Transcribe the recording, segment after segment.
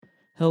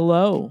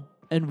Hello,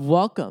 and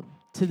welcome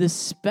to this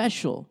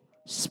special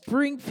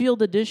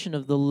Springfield edition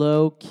of the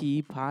Low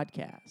Key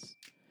Podcast.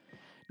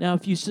 Now,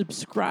 if you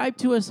subscribe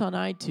to us on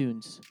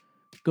iTunes,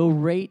 go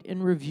rate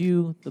and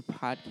review the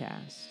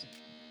podcast.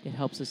 It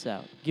helps us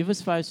out. Give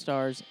us 5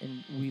 stars,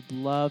 and we'd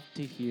love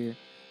to hear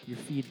your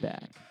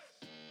feedback.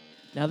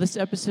 Now, this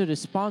episode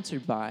is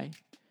sponsored by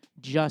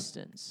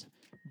Justin's.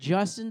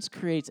 Justin's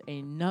creates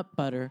a nut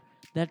butter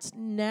that's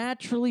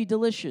naturally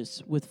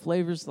delicious with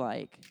flavors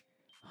like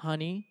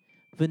honey,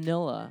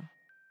 vanilla,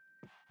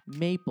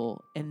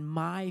 maple, and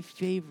my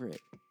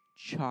favorite,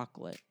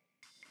 chocolate.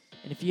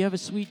 And if you have a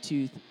sweet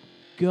tooth,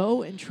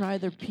 go and try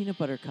their peanut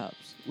butter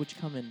cups, which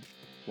come in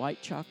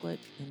white chocolate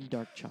and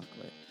dark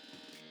chocolate.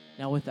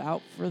 Now,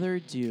 without further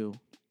ado,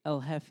 El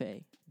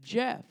Jefe,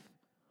 Jeff,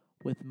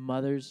 with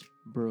Mother's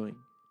Brewing.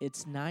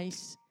 It's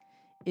nice,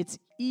 it's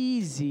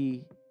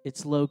easy,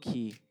 it's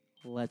low-key.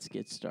 Let's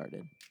get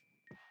started.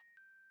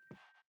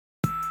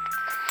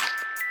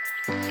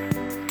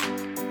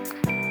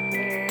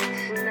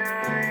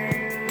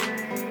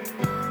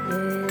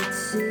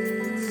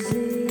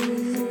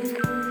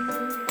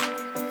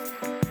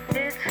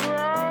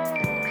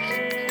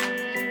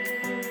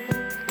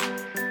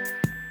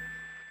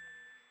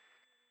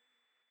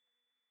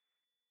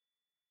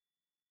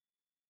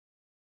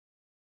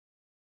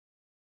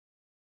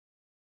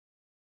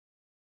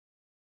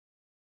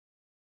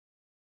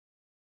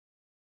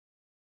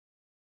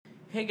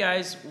 Hey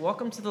guys,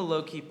 welcome to the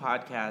Low Key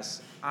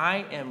Podcast.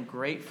 I am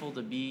grateful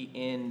to be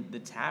in the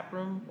tap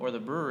room or the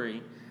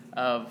brewery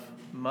of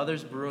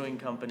Mother's Brewing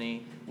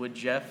Company with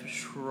Jeff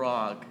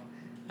Schrog.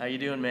 How you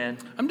doing, man?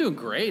 I'm doing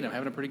great. I'm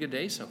having a pretty good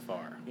day so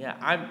far. Yeah,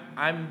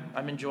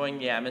 I'm enjoying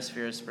the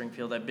atmosphere of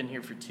Springfield. I've been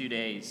here for 2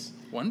 days.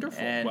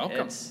 Wonderful. And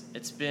welcome.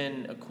 It's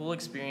been a cool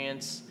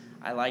experience.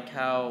 I like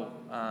how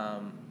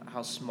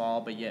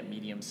small but yet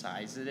medium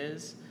sized it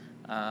is.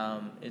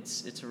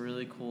 It's a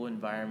really cool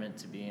environment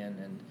to be in,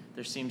 and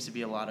there seems to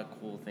be a lot of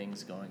cool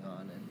things going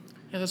on. And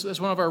Yeah,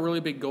 that's one of our really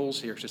big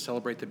goals here, is to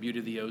celebrate the beauty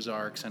of the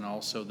Ozarks and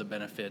also the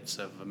benefits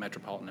of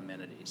metropolitan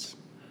amenities.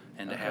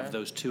 And to have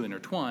those two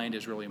intertwined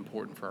is really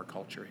important for our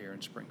culture here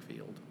in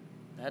Springfield.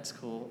 That's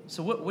cool.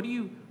 So what do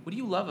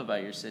you love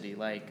about your city,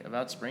 like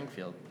about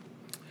Springfield?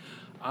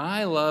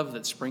 I love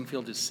that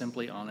Springfield is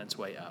simply on its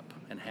way up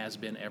and has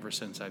been ever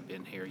since I've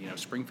been here. You know,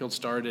 Springfield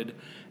started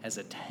as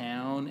a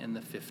town in the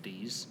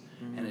 50s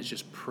and has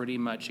just pretty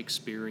much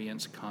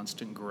experienced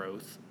constant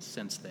growth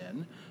since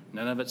then.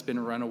 None of it's been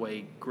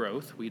runaway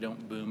growth. We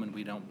don't boom and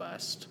we don't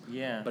bust.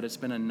 Yeah. But it's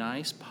been a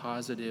nice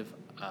positive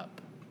up.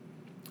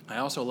 I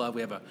also love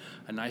we have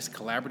a nice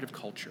collaborative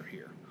culture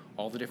here.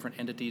 All the different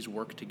entities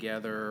work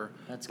together,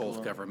 That's both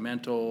cool.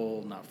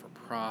 governmental,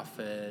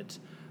 not-for-profit,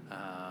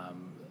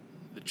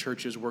 the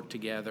churches work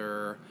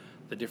together,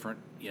 the different,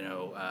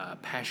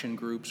 passion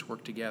groups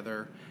work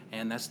together,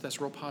 and that's a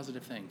real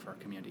positive thing for our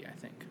community, I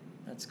think.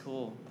 That's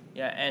cool.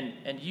 Yeah,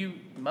 and you,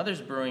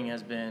 Mother's Brewing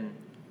has been,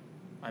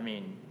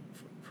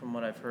 from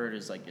what I've heard,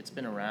 is like it's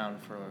been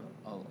around for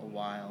a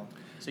while.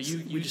 So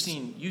you've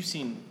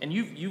seen, and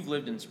you've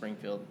lived in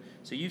Springfield,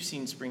 so you've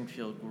seen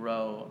Springfield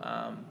grow.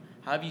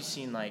 How have you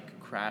seen like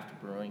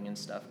craft brewing and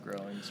stuff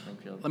grow in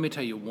Springfield? Let me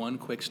tell you one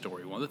quick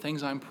story. One of the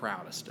things I'm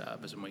proudest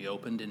of is when we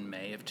opened in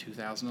May of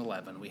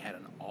 2011, we had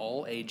an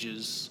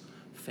all-ages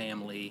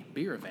family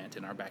beer event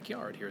in our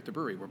backyard here at the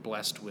brewery. We're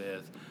blessed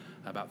with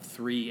about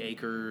 3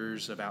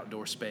 acres of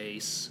outdoor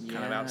space,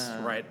 kind of out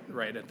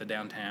right at the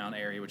downtown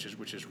area, which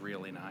is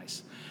really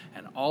nice.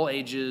 And all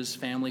ages,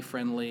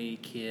 family-friendly,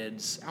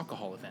 kids,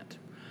 alcohol event.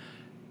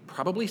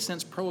 Probably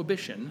since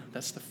Prohibition,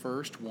 that's the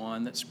first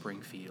one that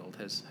Springfield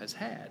has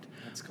had.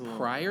 That's cool.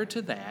 Prior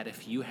to that,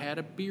 if you had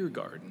a beer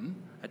garden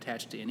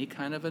attached to any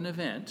kind of an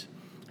event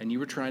and you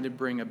were trying to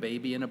bring a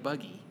baby in a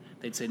buggy,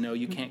 they'd say, no,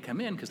 you can't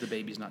come in because the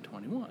baby's not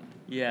 21.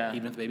 Yeah.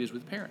 Even if the baby's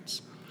with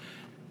parents.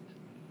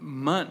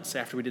 Months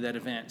after we did that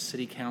event,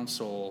 City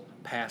Council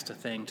passed a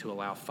thing to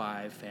allow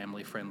 5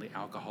 family-friendly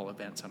alcohol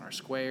events on our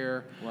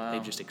square. Wow.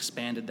 They've just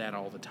expanded that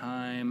all the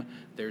time.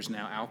 There's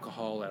now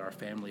alcohol at our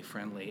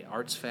family-friendly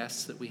arts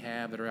fests that we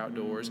have that are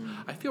outdoors.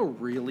 I feel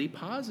really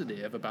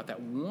positive about that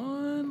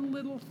one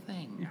little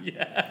thing.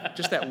 Yeah.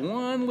 Just that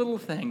one little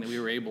thing that we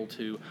were able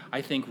to,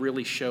 I think,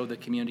 really show the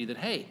community that,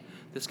 hey,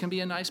 this can be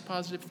a nice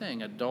positive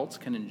thing. Adults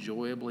can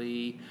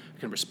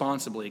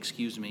responsibly,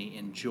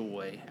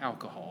 enjoy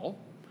alcohol.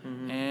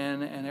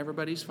 And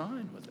everybody's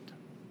fine with it.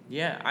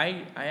 Yeah,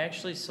 I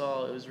actually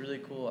saw, it was really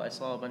cool. I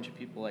saw a bunch of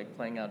people like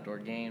playing outdoor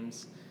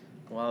games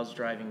while I was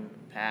driving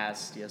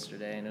past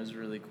yesterday, and it was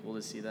really cool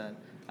to see that.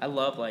 I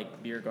love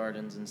like beer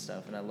gardens and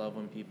stuff, and I love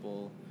when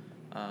people,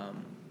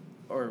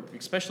 or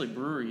especially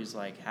breweries,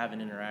 like have an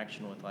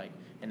interaction with like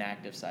an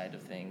active side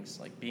of things,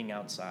 like being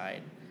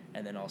outside,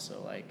 and then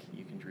also like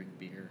you can drink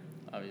beer,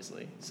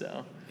 obviously.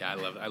 So yeah,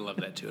 I love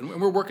that too, and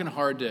we're working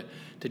hard to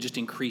just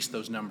increase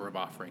those number of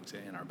offerings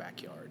in our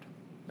backyard.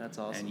 That's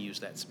awesome. And use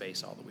that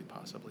space all that we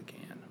possibly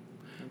can.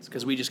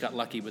 Because we just got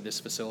lucky with this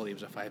facility. It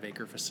was a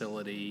 5-acre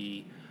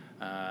facility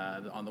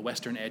on the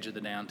western edge of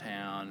the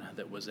downtown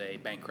that was a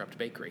bankrupt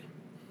bakery.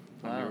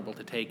 when we were able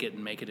to take it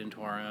and make it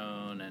into our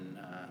own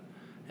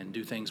and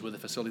do things with a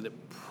facility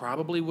that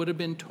probably would have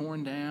been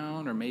torn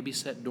down or maybe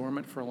set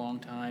dormant for a long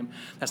time.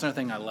 That's another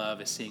thing I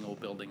love is seeing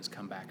old buildings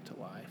come back to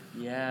life.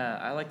 Yeah,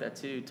 I like that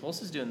too.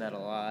 Tulsa's doing that a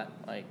lot,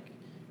 like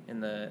in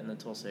the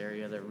Tulsa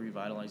area. They're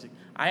revitalizing.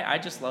 I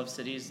just love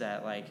cities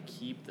that like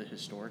keep the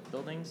historic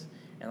buildings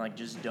and like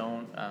just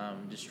don't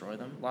destroy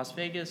them. Las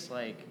Vegas,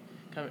 like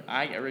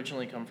I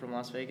originally come from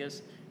Las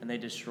Vegas, and they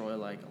destroy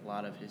like a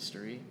lot of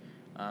history.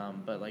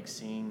 But like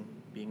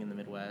being in the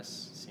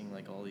Midwest, seeing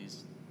like all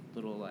these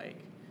little like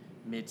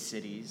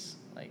mid-cities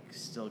like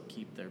still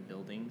keep their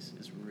buildings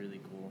is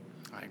really cool.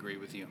 I agree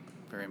with you,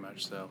 very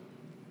much so.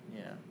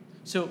 Yeah.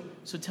 So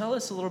tell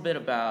us a little bit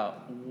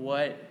about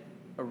what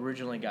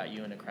originally got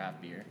you into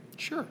craft beer.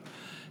 Sure.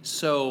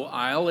 So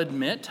I'll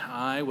admit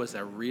I was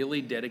a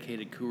really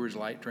dedicated Coors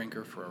Light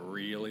drinker for a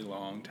really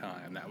long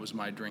time. That was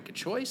my drink of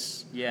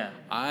choice. Yeah.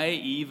 I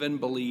even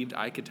believed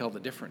I could tell the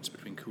difference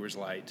between Coors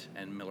Light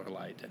and Miller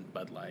Lite and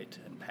Bud Light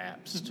and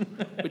Pabst,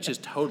 which is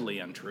totally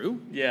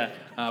untrue. Yeah.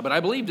 But I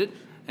believed it,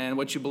 and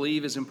what you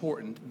believe is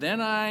important. Then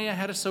I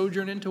had a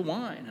sojourn into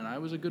wine, and I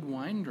was a good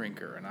wine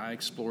drinker, and I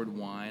explored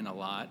wine a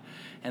lot.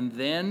 And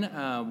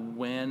then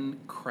when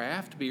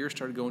craft beer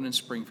started going in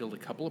Springfield, a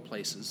couple of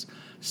places,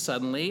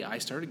 suddenly I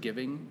started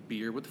giving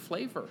beer with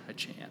flavor a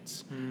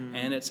chance.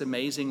 And it's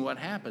amazing what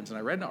happens. And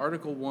I read an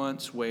article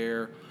once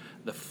where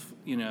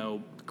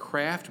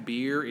craft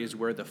beer is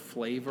where the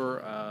flavor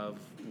of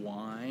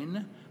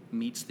wine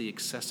meets the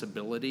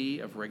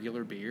accessibility of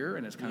regular beer,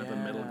 and it's kind of a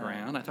middle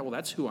ground. I thought, well,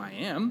 that's who I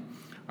am.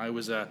 I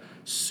was a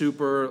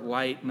super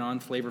light,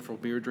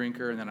 non-flavorful beer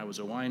drinker, and then I was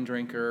a wine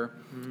drinker.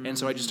 And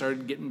so I just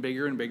started getting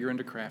bigger and bigger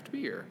into craft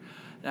beer.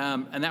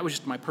 And that was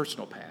just my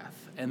personal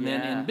path. And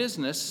then in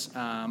business,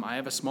 I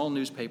have a small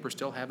newspaper,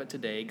 still have it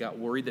today, got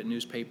worried that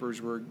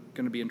newspapers were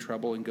going to be in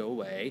trouble and go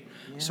away.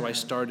 So I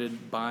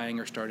started buying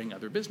or starting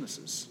other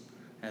businesses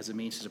as a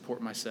means to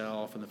support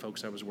myself and the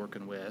folks I was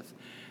working with.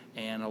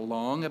 And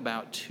along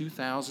about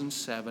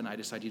 2007, I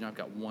decided, I've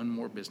got one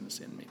more business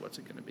in me. What's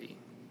it going to be?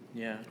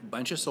 Yeah. A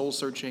bunch of soul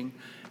searching.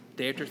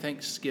 Day after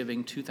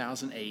Thanksgiving,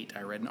 2008,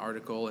 I read an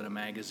article in a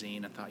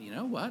magazine. I thought, you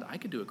know what? I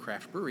could do a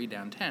craft brewery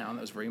downtown.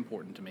 That was very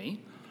important to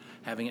me,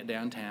 having it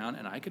downtown.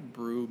 And I could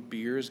brew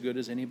beer as good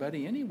as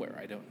anybody anywhere.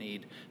 I don't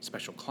need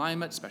special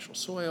climate, special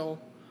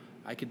soil.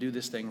 I could do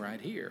this thing right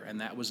here.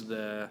 And that was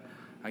the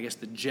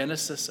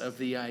genesis of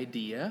the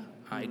idea.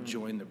 I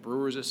joined the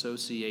Brewers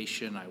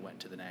Association. I went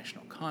to the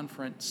national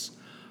conference.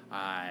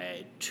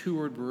 I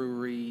toured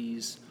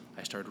breweries.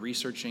 I started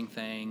researching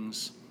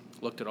things,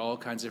 looked at all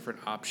kinds of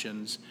different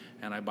options,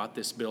 and I bought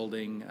this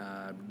building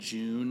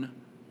June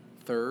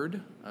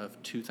 3rd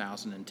of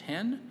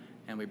 2010,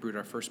 and we brewed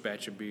our first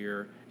batch of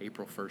beer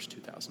April 1st,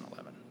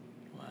 2011.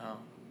 Wow,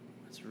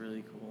 that's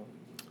really cool.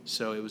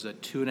 So it was a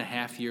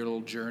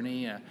 2.5-year-old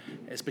journey.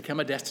 It's become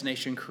a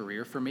destination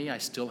career for me. I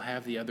still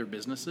have the other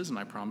businesses, and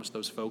I promised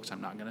those folks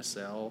I'm not going to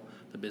sell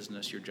the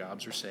business. Your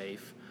jobs are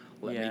safe.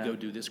 Let me go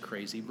do this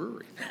crazy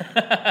brewery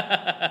thing,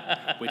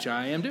 which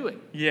I am doing.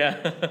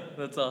 Yeah,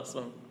 that's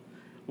awesome.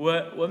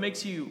 What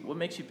makes you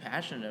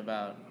passionate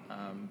about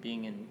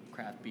being in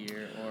craft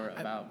beer or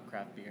about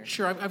craft beer?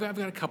 Sure, I've got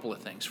a couple of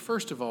things.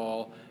 First of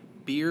all,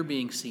 beer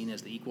being seen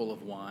as the equal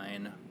of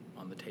wine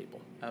on the table.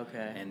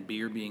 Okay. And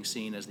beer being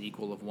seen as the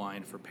equal of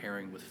wine for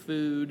pairing with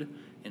food.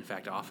 In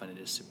fact, often it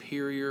is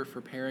superior for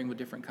pairing with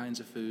different kinds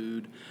of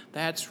food.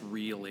 That's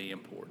really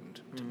important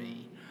to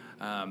me.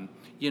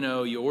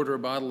 You order a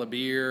bottle of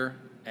beer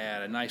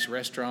at a nice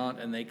restaurant,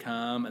 and they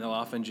come, and they'll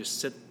often just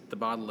sit the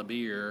bottle of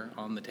beer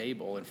on the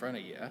table in front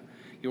of you.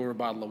 You order a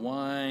bottle of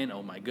wine,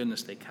 oh my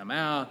goodness, they come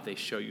out, they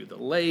show you the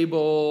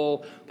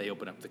label, they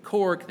open up the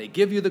cork, they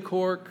give you the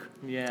cork.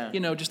 Yeah.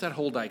 Just that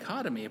whole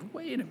dichotomy of,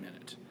 wait a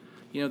minute.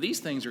 These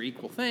things are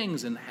equal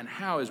things, and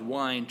how is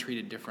wine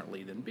treated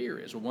differently than beer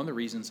is? Well, one of the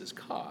reasons is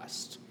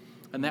cost,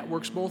 and that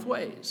works both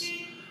ways.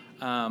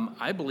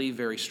 I believe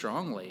very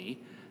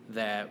strongly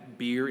that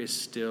beer is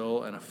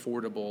still an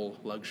affordable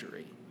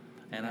luxury.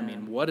 And I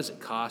mean, what does it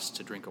cost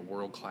to drink a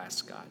world-class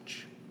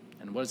scotch?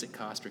 And what does it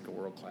cost to drink a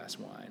world-class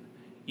wine?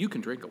 You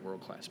can drink a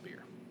world-class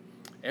beer.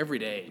 Every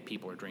day,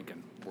 people are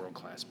drinking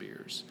world-class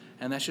beers.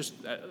 And that's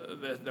just,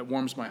 that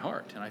warms my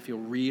heart. And I feel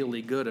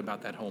really good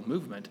about that whole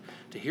movement.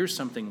 To hear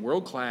something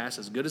world-class,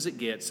 as good as it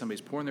gets,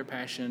 somebody's pouring their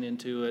passion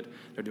into it,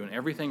 they're doing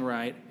everything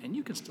right, and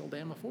you can still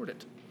damn afford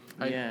it.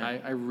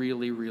 I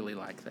really, really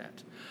like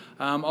that.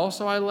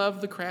 Also, I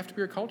love the craft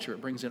beer culture.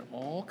 It brings in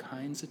all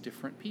kinds of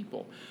different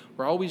people.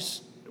 We're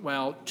always,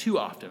 too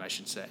often, I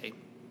should say,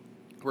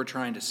 we're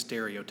trying to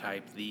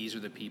stereotype these are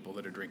the people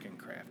that are drinking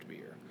craft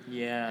beer.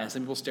 Yeah. And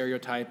some people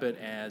stereotype it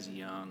as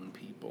young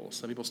people.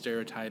 Some people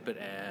stereotype it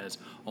as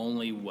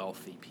only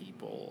wealthy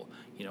people,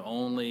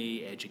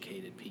 only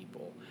educated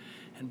people.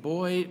 And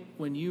boy,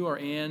 when you are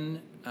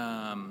in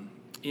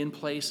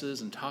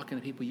places and talking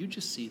to people, you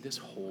just see this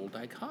whole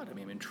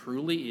dichotomy. I mean,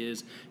 truly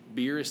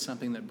beer is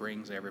something that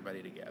brings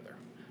everybody together.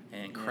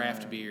 And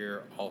craft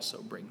beer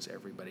also brings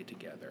everybody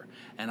together.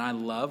 And I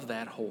love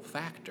that whole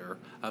factor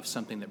of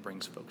something that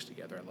brings folks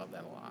together. I love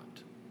that a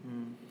lot.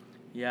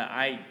 Yeah,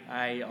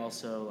 I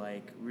also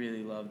like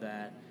really love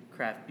that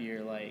craft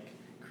beer like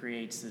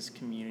creates this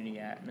community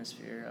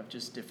atmosphere of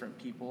just different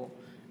people,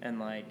 and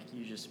like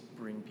you just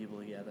bring people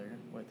together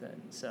with it.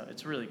 So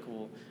it's really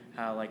cool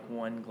how like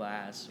one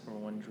glass or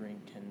one drink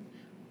can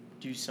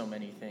do so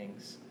many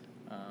things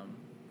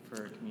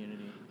for a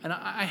community. And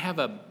I have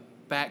a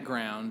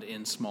background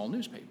in small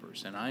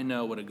newspapers, and I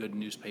know what a good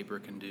newspaper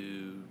can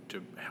do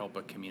to help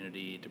a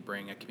community, to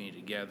bring a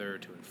community together,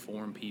 to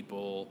inform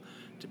people,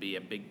 to be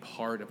a big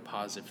part of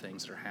positive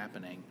things that are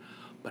happening.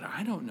 But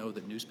I don't know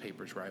that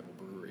newspapers rival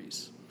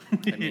breweries.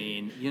 I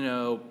mean,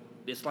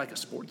 it's like a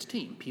sports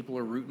team. People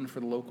are rooting for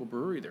the local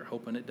brewery. They're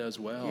hoping it does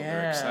well.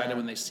 They're excited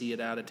when they see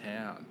it out of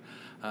town.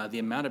 The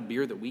amount of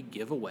beer that we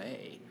give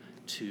away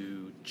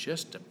to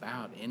just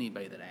about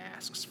anybody that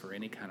asks for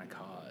any kind of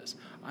cause.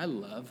 I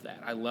love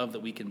that. I love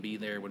that we can be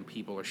there when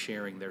people are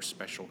sharing their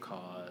special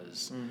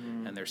cause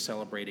and they're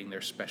celebrating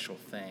their special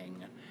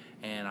thing.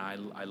 And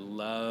I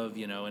love,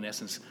 in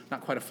essence,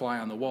 not quite a fly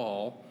on the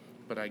wall,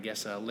 but I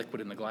guess a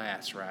liquid in the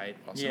glass, right?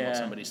 While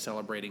somebody's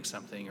celebrating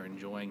something or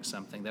enjoying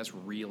something. That's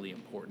really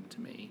important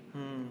to me.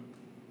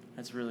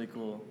 That's really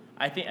cool.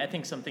 I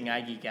think something I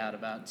geek out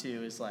about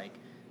too is like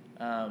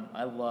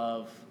I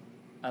love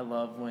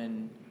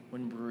when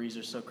breweries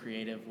are so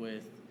creative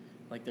with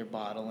like their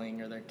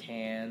bottling or their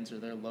cans or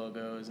their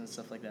logos and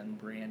stuff like that and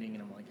branding,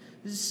 and I'm like,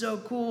 this is so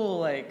cool.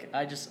 Like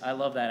I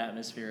love that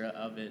atmosphere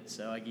of it,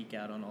 so I geek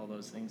out on all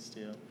those things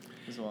too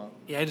as well.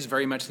 Yeah, it is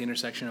very much the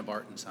intersection of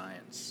art and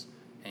science,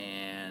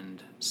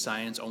 and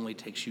science only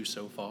takes you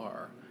so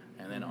far,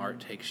 and then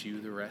art takes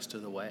you the rest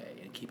of the way,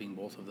 and keeping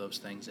both of those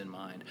things in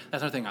mind.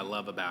 That's another thing I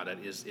love about it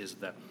is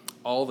that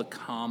all the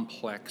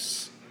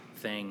complex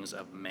things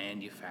of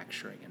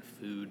manufacturing and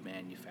food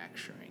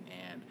manufacturing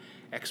and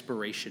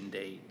expiration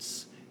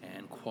dates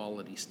and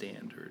quality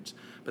standards,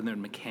 but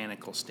then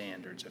mechanical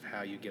standards of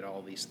how you get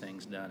all these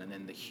things done, and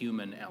then the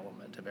human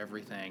element of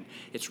everything.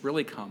 It's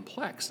really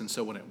complex, and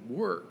so when it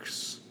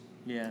works,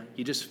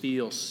 you just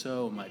feel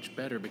so much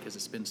better because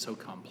it's been so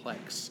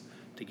complex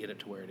to get it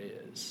to where it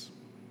is.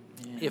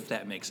 Yeah. If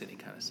that makes any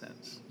kind of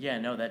sense. Yeah,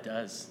 no, that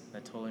does.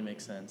 That totally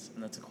makes sense,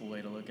 and that's a cool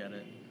way to look at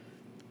it.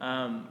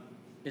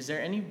 Is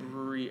there any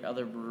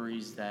other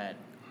breweries that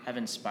have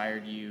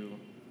inspired you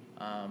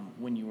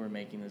when you were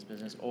making this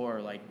business,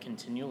 or like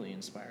continually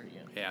inspired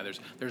you? Yeah,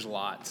 there's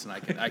lots, and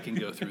I can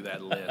go through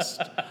that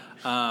list.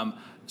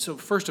 So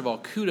first of all,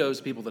 kudos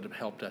to people that have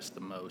helped us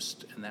the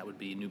most, and that would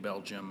be New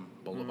Belgium,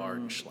 Boulevard,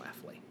 and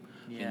Schlafly.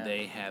 Yeah. And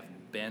they have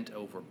bent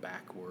over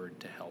backward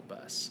to help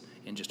us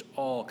in just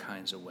all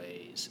kinds of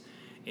ways,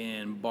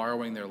 in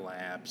borrowing their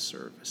lab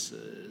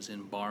services,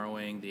 in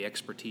borrowing the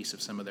expertise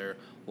of some of their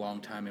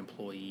longtime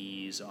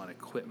employees on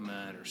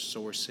equipment or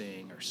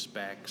sourcing or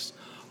specs,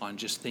 on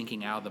just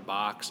thinking out of the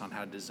box on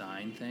how to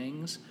design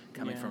things,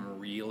 coming from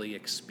really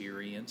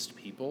experienced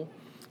people.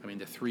 I mean,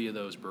 the three of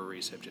those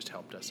breweries have just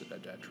helped us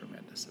a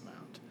tremendous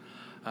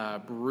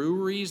amount.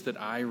 Breweries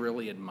that I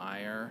really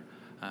admire,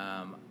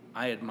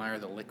 I admire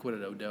the liquid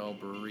at Odell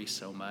Brewery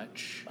so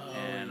much,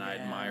 I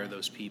admire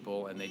those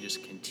people, and they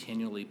just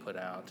continually put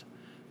out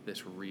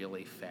this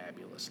really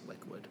fabulous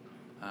liquid.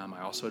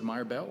 I also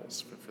admire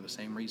Bell's for the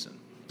same reason.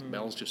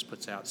 Bell's just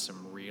puts out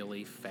some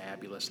really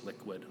fabulous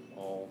liquid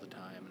all the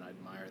time, and I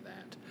admire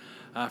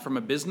that. From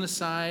a business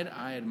side,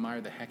 I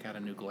admire the heck out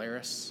of New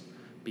Glarus,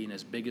 being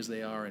as big as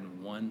they are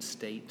in one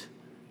state,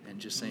 and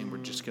just saying we're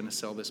just going to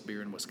sell this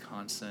beer in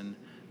Wisconsin,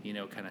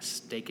 kind of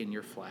staking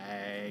your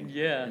flag,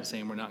 and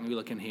saying we're not going to be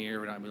looking here,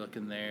 we're not going to be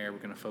looking there, we're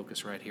going to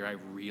focus right here. I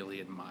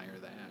really admire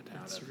that.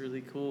 That's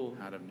really cool.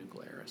 Out of New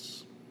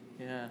Glarus.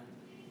 Yeah.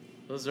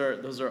 Those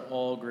are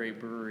all great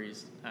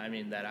breweries. I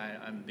mean, that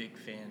I'm a big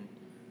fan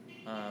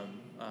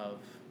of.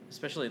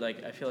 Especially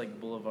like I feel like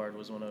Boulevard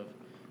was one of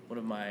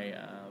my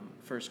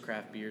first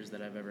craft beers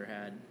that I've ever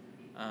had.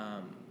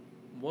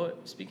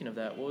 Speaking of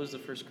that, what was the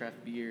first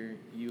craft beer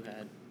you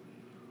had?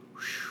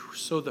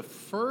 So the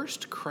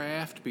first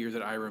craft beer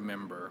that I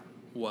remember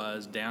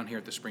was down here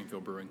at the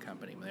Springfield Brewing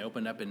Company. When they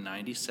opened up in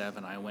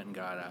 '97, I went and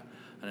got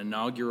an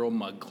inaugural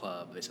mug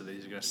club. They said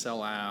these are going to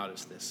sell out.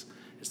 It's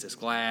this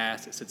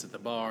glass. It sits at the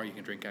bar. You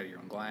can drink out of your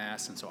own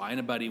glass. And so I and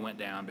a buddy went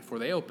down before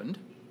they opened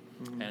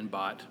and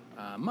bought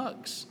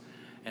mugs.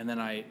 And then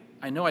I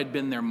know I'd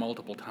been there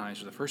multiple times.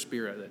 So the first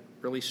beer that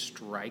really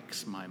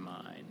strikes my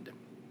mind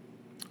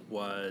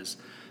was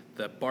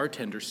the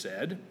bartender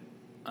said,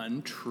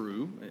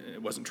 untrue,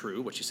 it wasn't true,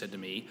 what she said to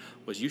me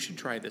was, you should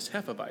try this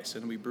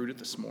Hefeweizen. We brewed it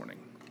this morning.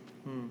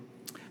 And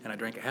I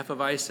drank a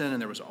Hefeweizen, and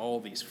there was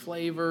all these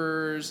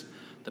flavors,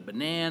 the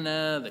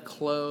banana, the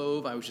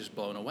clove. I was just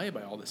blown away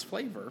by all this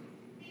flavor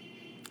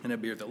in a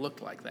beer that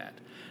looked like that.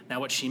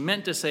 Now, what she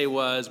meant to say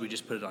was, we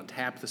just put it on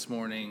tap this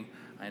morning.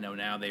 I know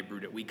now they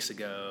brewed it weeks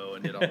ago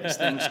and did all these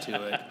things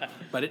to it.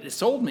 But it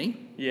sold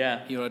me.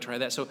 Yeah. You want to try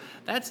that? So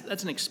that's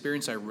an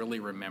experience I really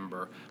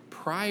remember.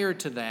 Prior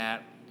to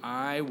that,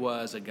 I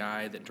was a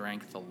guy that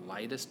drank the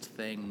lightest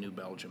thing New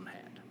Belgium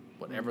had.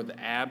 Whatever the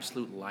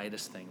absolute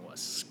lightest thing was.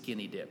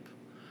 Skinny Dip,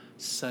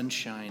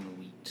 Sunshine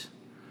Wheat,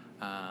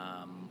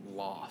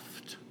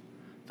 Loft.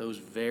 those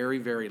very,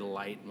 very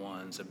light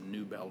ones of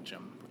New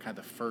Belgium were kind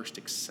of the first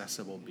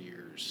accessible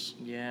beers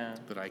Yeah.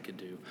 that I could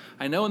do.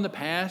 I know in the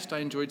past I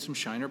enjoyed some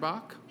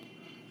Shinerbach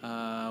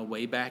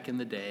way back in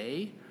the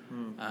day.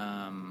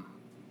 I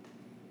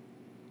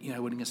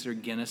wouldn't consider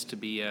Guinness to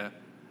be a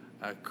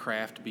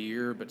craft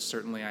beer, but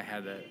certainly I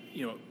had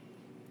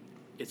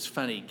it's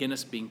funny,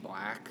 Guinness being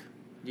black,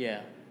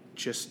 Yeah.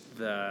 just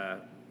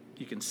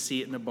you can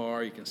see it in a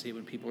bar, you can see it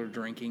when people are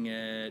drinking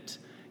it.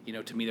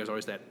 To me, there's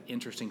always that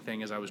interesting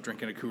thing as I was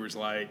drinking a Coors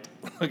Light,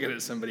 looking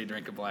at somebody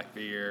drink a black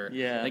beer,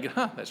 Yeah. thinking,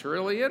 that's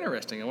really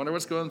interesting. I wonder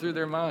what's going through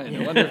their mind.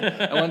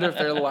 I wonder if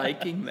they're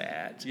liking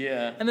that.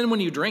 Yeah. And then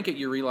when you drink it,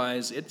 you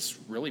realize it's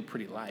really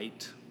pretty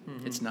light.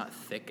 It's not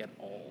thick at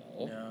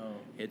all. No.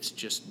 It's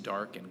just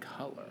dark in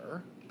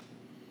color.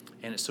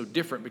 And it's so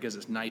different because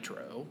it's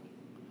nitro.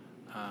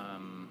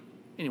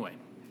 Anyway,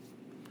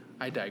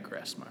 I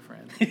digress, my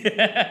friend.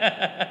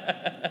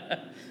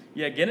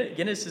 Yeah,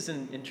 Guinness is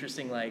an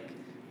interesting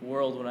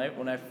world.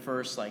 When I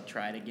first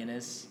tried a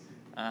Guinness,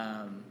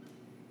 I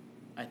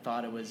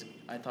thought it was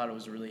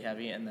really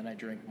heavy, and then I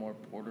drank more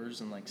porters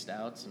and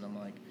stouts, and I'm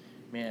like,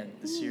 man,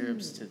 the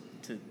syrups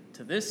to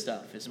this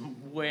stuff is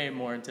way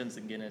more intense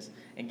than Guinness,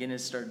 and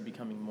Guinness started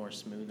becoming more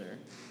smoother,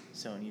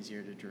 and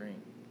easier to drink.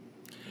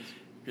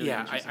 Really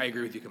I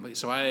agree with you completely.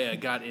 So I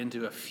got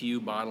into a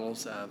few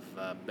bottles of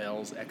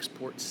Bell's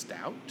Export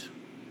Stout.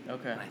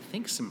 Okay. And I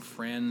think some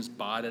friends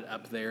bought it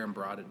up there and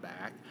brought it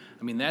back.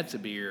 I mean, that's a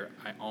beer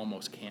I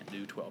almost can't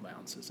do 12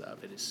 ounces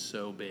of. It is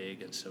so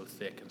big and so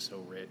thick and so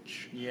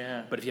rich.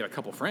 Yeah. But if you have a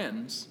couple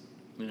friends,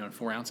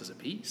 4 ounces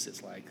apiece,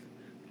 it's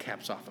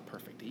caps off a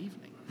perfect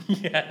evening.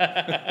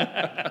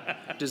 Yeah.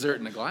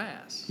 Dessert in a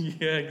glass.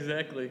 Yeah,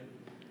 exactly.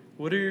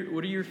 What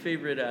are your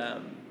favorite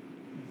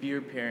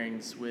beer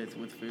pairings with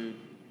food?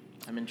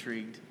 I'm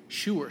intrigued.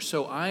 Sure.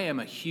 So I am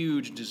a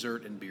huge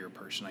dessert and beer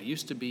person. I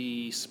used to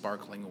be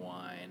sparkling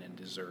wine, and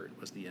dessert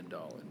was the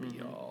end-all and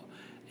be-all.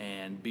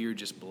 And beer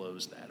just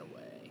blows that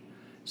away.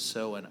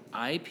 So an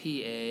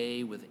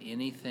IPA with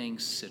anything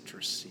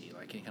citrusy,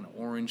 like any kind of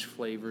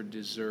orange-flavored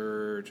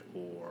dessert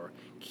or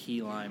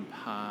key lime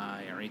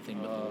pie or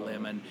anything with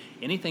lemon,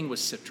 anything with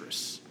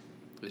citrus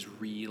is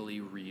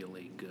really,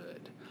 really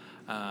good.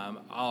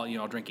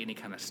 I'll drink any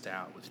kind of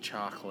stout with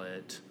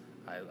chocolate.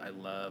 I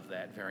love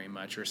that very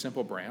much. Or a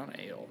simple brown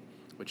ale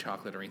with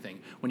chocolate or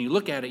anything. When you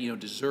look at it,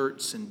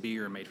 desserts and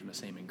beer are made from the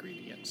same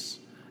ingredients.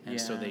 And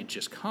so they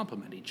just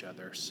complement each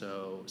other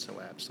so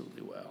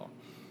absolutely well.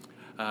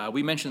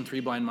 We mentioned Three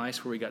Blind Mice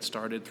before we got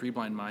started. Three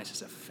Blind Mice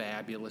is a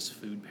fabulous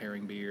food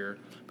pairing beer,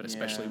 but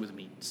especially with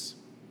meats.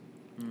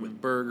 With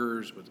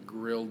burgers, with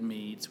grilled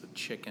meats, with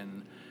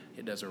chicken.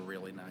 It does a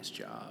really nice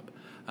job.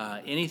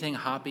 Anything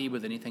hoppy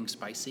with anything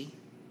spicy,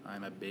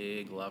 I'm a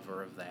big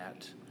lover of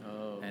that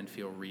and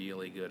feel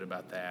really good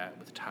about that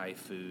with Thai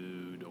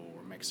food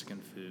or Mexican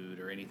food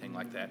or anything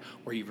like that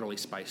where you've really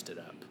spiced it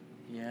up.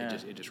 Yeah.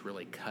 It just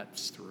really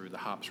cuts through, the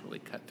hops really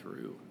cut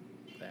through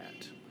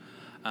that.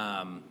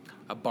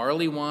 A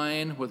barley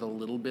wine with a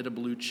little bit of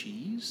blue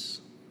cheese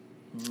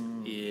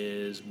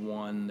is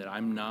one that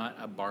I'm not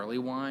a barley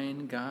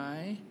wine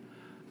guy.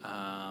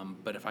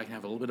 But if I can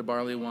have a little bit of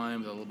barley wine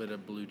with a little bit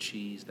of blue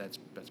cheese, that's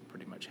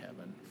pretty much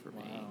heaven for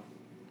me.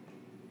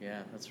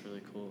 Yeah, that's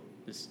really cool.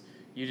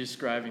 You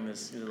describing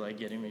this is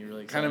getting me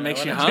really excited. Kind of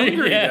makes you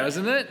hungry,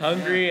 doesn't it?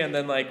 Hungry, and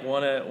then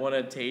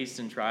wanna taste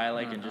and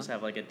try and just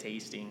have a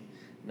tasting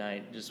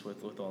night just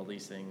with all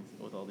these things,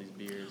 with all these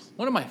beers.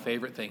 One of my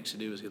favorite things to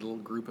do is get a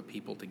little group of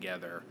people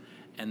together,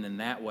 and then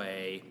that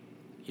way,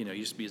 you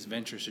just be as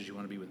adventurous as you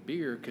want to be with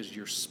beer because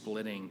you're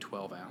splitting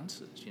 12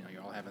 ounces. You're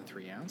all having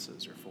 3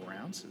 ounces or 4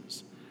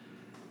 ounces,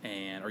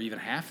 or even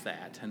half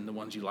that. And the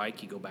ones you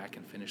like, you go back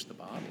and finish the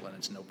bottle, and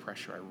it's no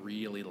pressure. I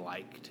really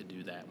like to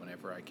do that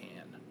whenever I can.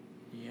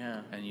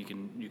 Yeah. And you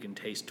can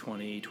taste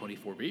 20,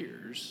 24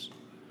 beers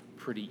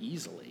pretty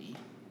easily.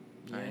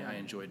 Yeah. I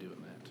enjoy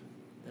doing that.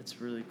 That's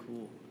really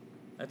cool.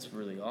 That's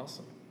really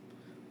awesome.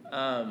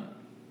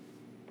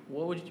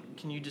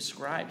 Can you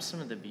describe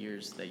some of the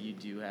beers that you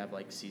do have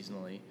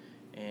seasonally,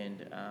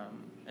 and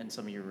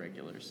some of your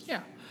regulars?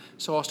 Yeah.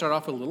 So I'll start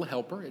off with a Little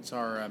Helper. It's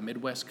our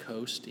Midwest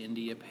Coast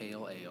India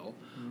Pale Ale.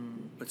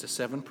 It's a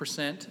 7%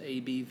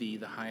 ABV,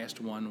 the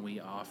highest one we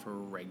offer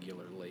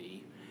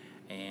regularly.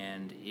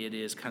 And it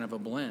is kind of a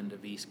blend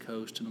of East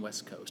Coast and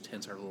West Coast,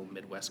 hence our little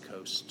Midwest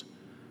Coast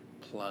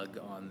plug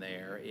on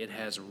there. It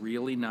has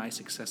really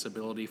nice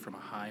accessibility from a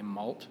high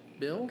malt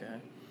bill,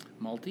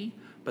 malty,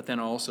 but then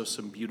also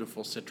some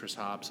beautiful citrus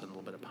hops and a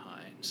little bit of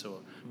pine.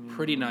 So a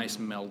pretty nice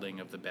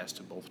melding of the best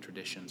of both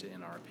traditions,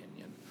 in our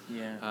opinion.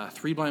 Yeah.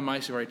 Three Blind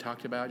Mice we've already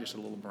talked about, just a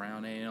little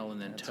brown ale,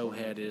 and then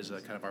Towhead is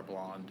kind of our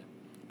blonde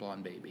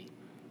baby.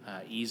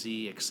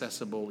 Easy,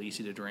 accessible,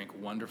 easy to drink,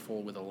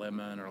 wonderful with a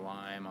lemon or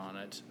lime on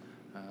it.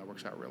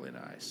 Works out really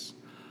nice.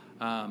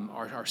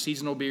 Our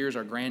seasonal beers,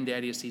 our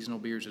granddaddy of seasonal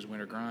beers is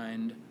Winter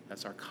Grind.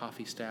 That's our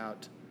coffee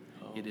stout.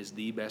 It is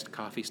the best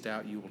coffee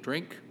stout you will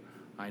drink.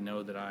 I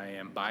know that I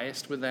am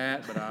biased with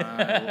that, but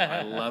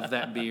I love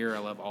that beer. I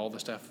love all the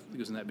stuff that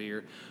goes in that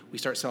beer. We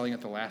start selling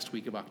it the last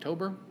week of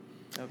October.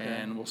 Okay.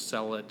 And we'll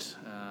sell it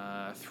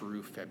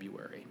through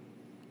February,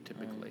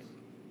 typically. Nice.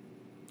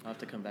 I'll have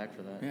to come back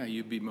for that. Yeah,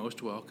 you'd be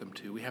most welcome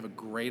to. We have a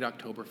great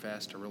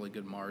Oktoberfest, a really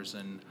good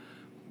Marzen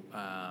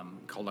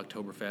called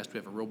Oktoberfest. We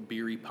have a real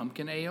beery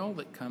pumpkin ale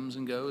that comes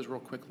and goes real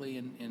quickly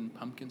in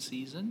pumpkin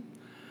season.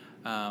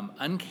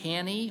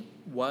 Uncanny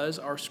was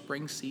our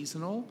spring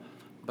seasonal,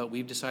 but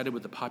we've decided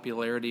with the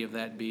popularity of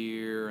that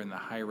beer and the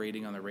high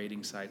rating on the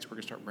rating sites, we're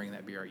going to start bringing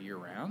that beer out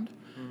year-round.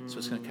 So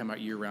it's going to come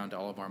out year-round to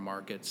all of our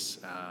markets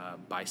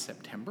by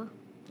September.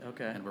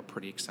 Okay. And we're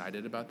pretty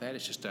excited about that.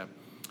 It's just a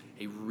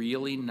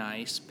really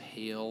nice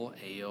pale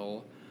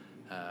ale,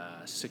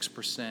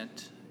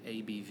 6%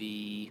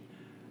 ABV.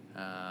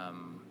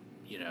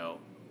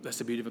 That's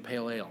the beauty of a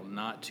pale ale.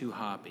 Not too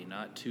hoppy,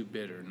 not too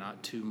bitter,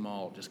 not too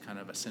malt. Just kind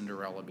of a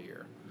Cinderella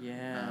beer.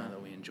 Yeah.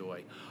 That we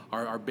enjoy.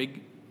 Our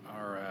big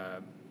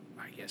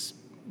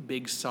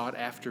sought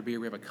after beer.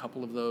 We have a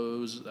couple of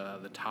those.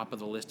 The top of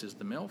the list is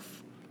the MILF,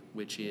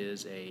 which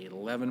is a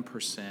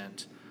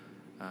 11%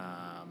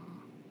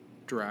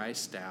 dry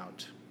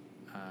stout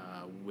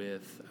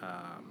with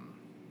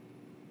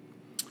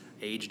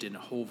aged in a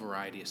whole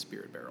variety of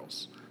spirit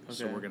barrels.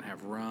 So Okay. we're going to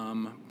have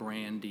rum,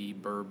 brandy,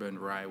 bourbon,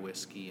 rye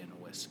whiskey, and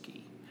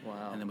whiskey.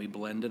 Wow. And then we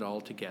blend it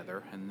all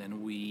together, and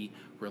then we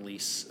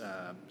release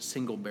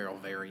single barrel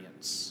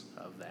variants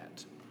of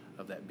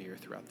that beer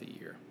throughout the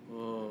year.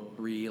 Whoa.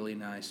 Really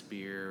nice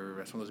beer.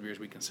 That's one of those beers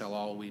we can sell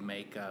all we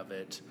make of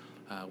it.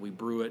 We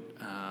brew it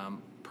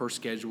per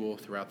schedule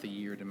throughout the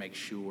year to make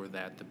sure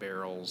that the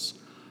barrels,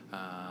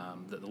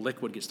 that the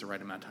liquid gets the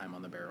right amount of time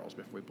on the barrels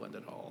before we blend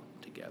it all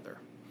together.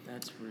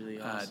 That's really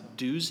awesome.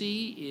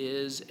 Doozy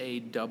is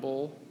a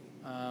double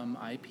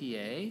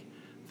IPA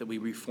that we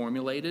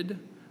reformulated.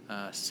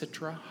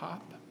 Citra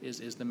hop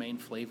is the main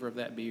flavor of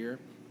that beer.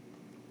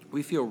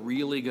 We feel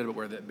really good about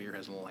where that beer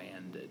has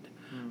landed.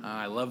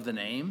 I love the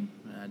name,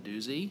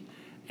 Doozy,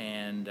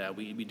 and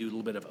we do a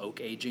little bit of oak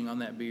aging on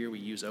that beer. We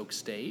use oak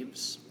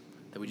staves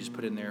that we just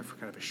put in there for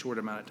kind of a short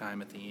amount of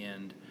time at the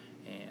end,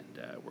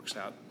 and works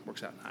out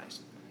nice.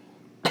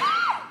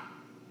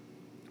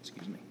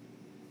 Excuse me.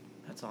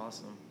 That's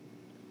awesome.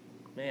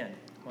 Man,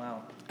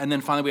 wow. And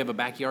then finally, we have a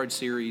backyard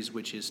series,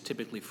 which is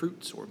typically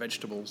fruits or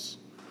vegetables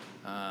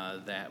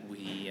that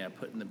we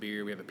put in the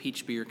beer. We have a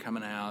peach beer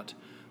coming out.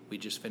 We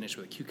just finished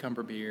with a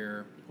cucumber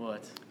beer.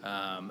 What?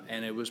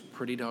 And it was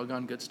pretty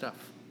doggone good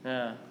stuff.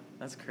 Yeah,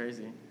 that's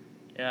crazy.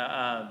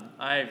 Yeah,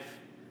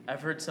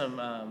 I've heard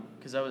some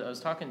because I was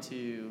talking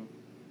to,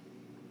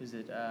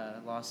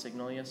 Lost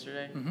Signal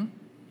yesterday,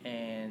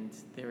 and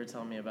they were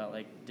telling me about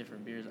like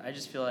different beers. I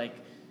just feel like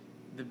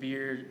the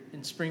beer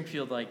in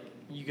Springfield, like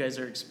you guys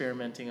are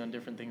experimenting on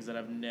different things that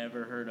I've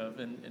never heard of,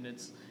 and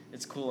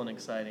it's cool and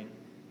exciting.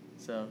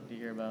 So to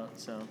hear about.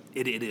 So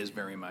It is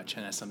very much,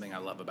 and that's something I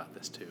love about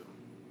this too.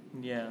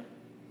 yeah,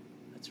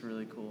 that's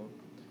really cool.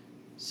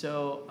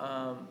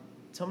 So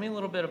tell me a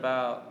little bit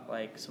about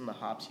like some of the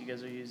hops you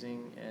guys are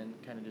using and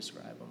kind of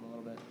describe them a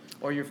little bit,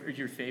 or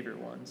your favorite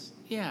ones.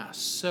 Yeah,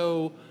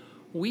 so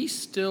we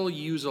still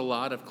use a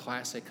lot of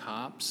classic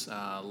hops.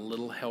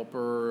 Little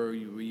Helper,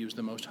 we use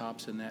the most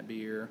hops in that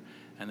beer,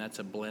 and that's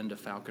a blend of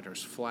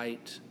Falconer's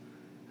Flight,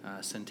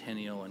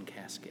 Centennial, and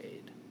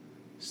Cascade.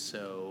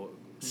 So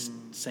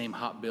same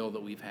hop bill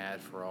that we've had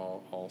for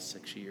all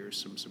 6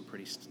 years, some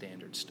pretty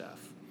standard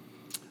stuff.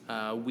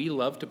 We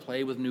love to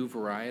play with new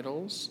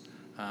varietals.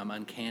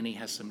 Uncanny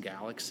has some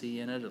Galaxy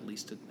in it, at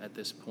least at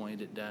this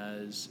point it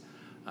does.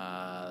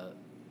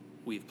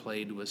 We've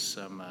played with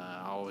some,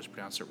 I always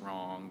pronounce it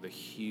wrong, the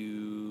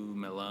Hugh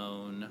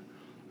Melon.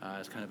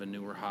 It's kind of a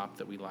newer hop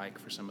that we like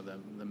for some of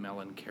the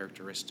melon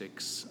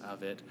characteristics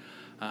of it.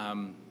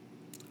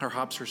 Our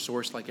hops are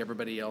sourced like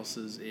everybody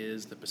else's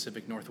is. The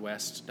Pacific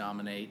Northwest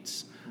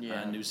dominates.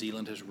 Yeah. New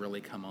Zealand has really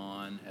come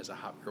on as a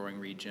hop growing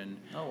region.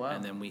 Oh, wow.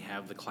 And then we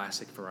have the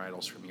classic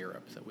varietals from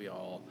Europe that we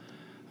all...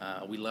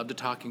 we love to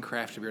talk in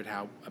craft beer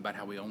about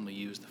how we only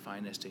use the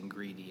finest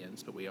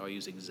ingredients, but we all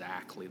use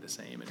exactly the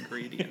same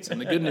ingredients. And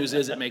the good news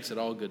is it makes it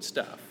all good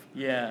stuff.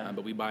 Yeah.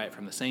 But we buy it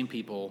from the same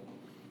people,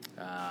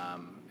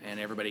 and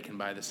everybody can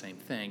buy the same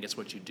thing. It's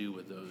what you do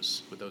with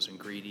those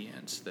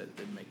ingredients that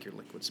make your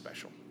liquid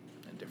special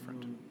and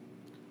different.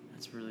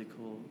 That's really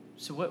cool.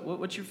 So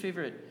what's your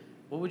favorite?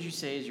 What would you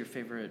say is your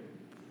favorite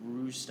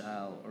brew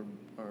style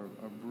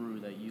or brew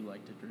that you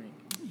like to drink?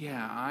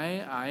 Yeah,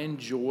 I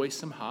enjoy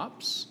some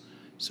hops.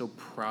 So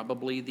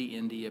probably the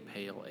India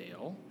Pale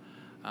Ale.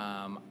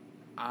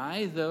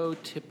 I, though,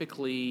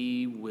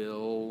 typically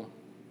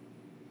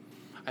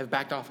I've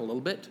backed off a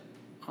little bit,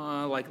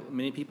 like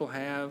many people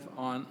have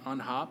on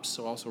hops,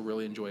 so also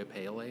really enjoy a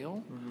pale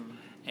ale.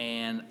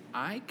 And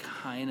I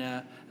kind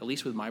of, at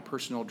least with my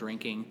personal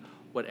drinking,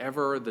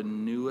 whatever the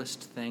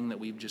newest thing that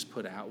we've just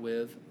put out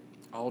with,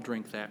 I'll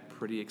drink that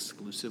pretty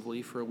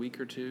exclusively for a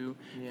week or two,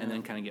 and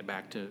then kind of get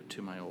back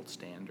to my old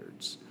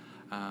standards.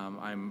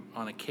 I'm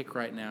on a kick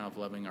right now of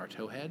loving our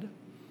Towhead.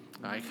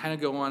 I kind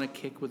of go on a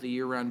kick with the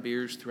year-round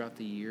beers throughout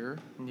the year.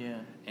 Yeah.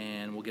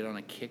 And we'll get on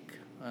a kick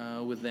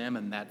with them,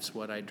 and that's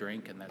what I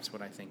drink, and that's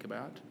what I think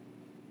about.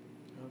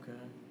 Okay.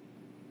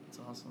 That's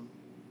awesome.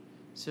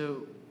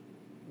 So,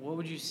 what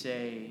would you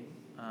say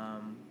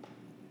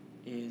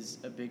is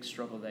a big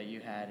struggle that you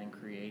had in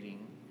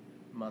creating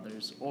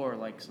Mothers, or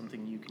like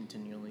something you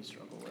continually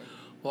struggle with?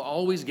 Well,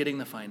 always getting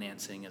the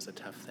financing is a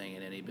tough thing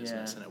in any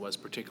business, Yeah. and it was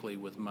particularly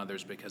with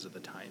Mothers because of the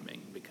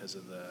timing, because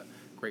of the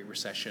Great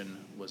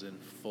Recession was in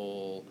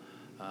full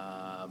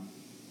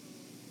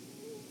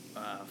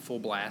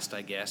blast,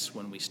 I guess,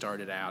 when we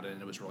started out,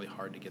 and it was really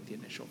hard to get the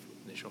initial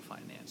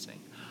financing.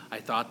 I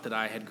thought that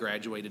I had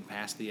graduated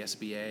past the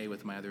SBA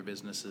with my other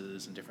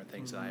businesses and different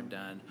things that I've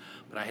done,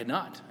 but I had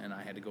not, and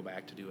I had to go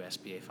back to do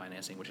SBA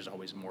financing, which is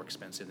always more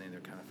expensive than their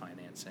kind of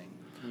financing.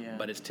 Yeah.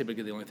 But it's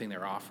typically the only thing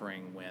they're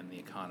offering when the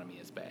economy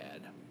is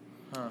bad.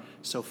 Huh.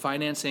 So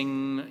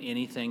financing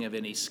anything of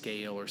any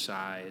scale or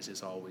size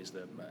is always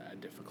a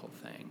difficult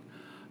thing.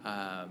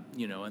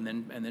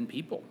 And then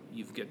people.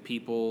 You've got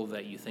people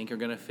that you think are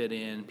going to fit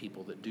in,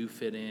 people that do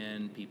fit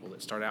in, people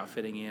that start out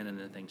fitting in, and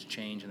then things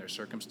change in their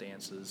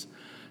circumstances.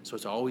 So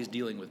it's always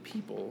dealing with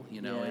people,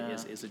 Yeah.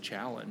 is a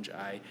challenge.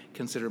 I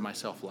consider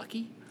myself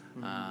lucky.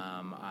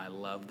 Mm-hmm. I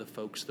love the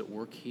folks that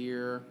work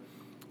here.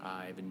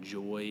 I've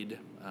enjoyed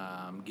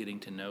getting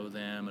to know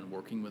them and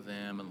working with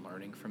them and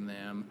learning from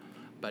them.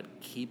 But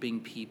keeping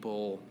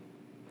people,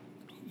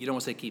 you don't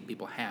want to say keep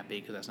people happy,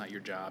 because that's not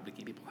your job to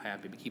keep people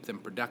happy, but keep them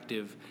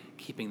productive,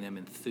 keeping them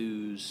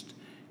enthused,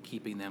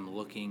 keeping them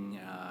looking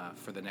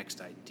for the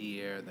next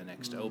idea, the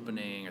next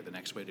opening, or the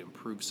next way to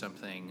improve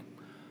something.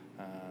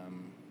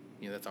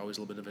 That's always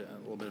a little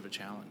bit of a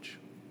challenge.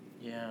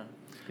 Yeah.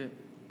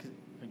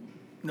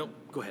 No,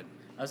 go ahead.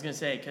 I was gonna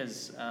say,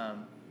 because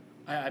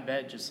I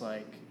bet just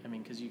like,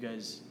 because you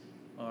guys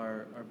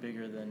are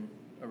bigger than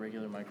a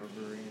regular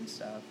microbrewery and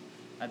stuff.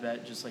 I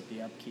bet just like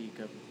the upkeep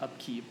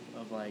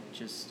of like,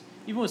 just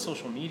even with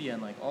social media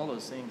and like all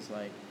those things,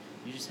 like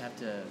you just have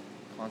to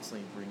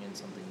constantly bring in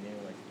something new.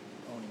 Like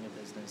owning a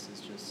business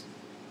is just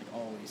like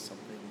always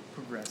something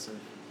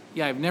progressive.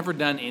 Yeah, I've never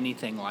done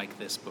anything like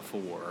this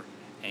before,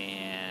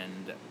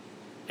 and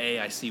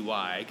I see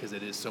why, because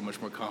it is so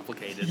much more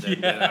complicated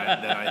than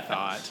I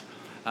thought.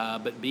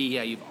 But B,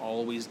 you've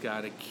always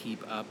got to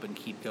keep up and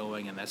keep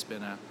going, and that's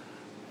been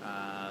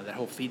that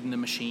whole feeding the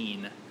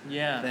machine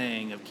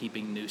thing of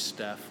keeping new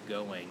stuff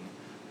going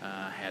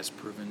has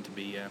proven to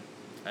be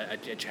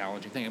a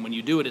challenging thing. And when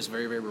you do it, it's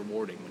very, very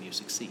rewarding when you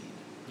succeed.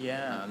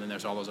 Yeah. And then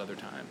there's all those other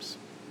times.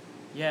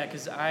 Yeah,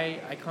 because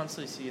I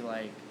constantly see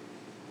like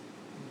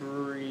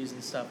breweries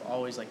and stuff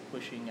always like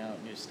pushing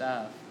out new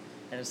stuff,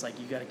 and it's like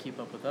you got to keep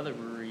up with other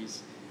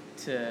breweries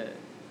to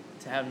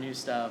have new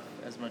stuff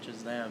as much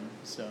as them.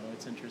 So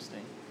it's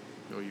interesting.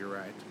 Oh, you're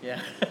right.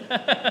 Yeah.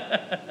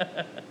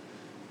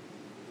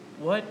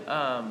 What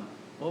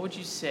would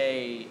you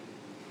say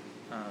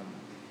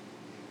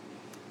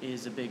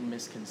is a big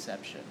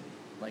misconception,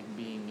 like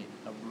being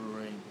a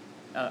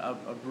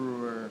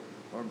brewer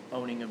or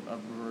owning a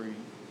brewery?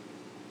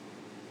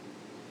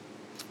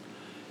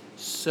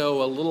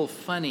 So a little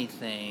funny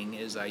thing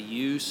is I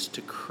used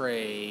to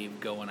crave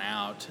going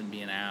out and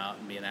being out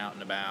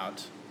and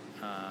about.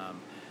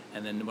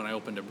 And then when I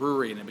opened a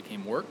brewery and it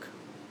became work,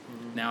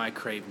 now I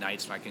crave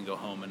nights when I can go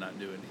home and not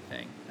do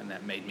anything. And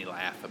that made me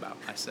laugh about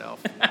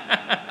myself.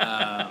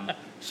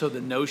 So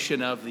the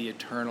notion of the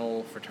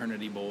eternal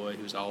fraternity boy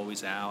who's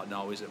always out and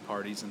always at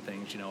parties and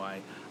things,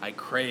 I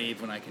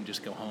crave when I can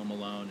just go home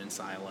alone in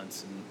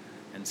silence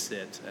and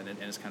sit, and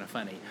it's kind of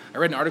funny. I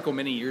read an article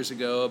many years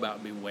ago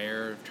about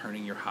beware of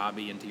turning your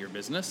hobby into your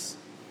business.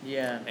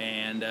 Yeah.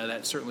 And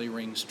that certainly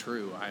rings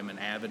true. I'm an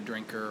avid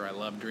drinker. I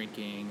love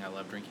drinking. I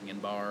love drinking in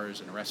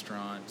bars and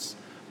restaurants.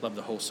 Love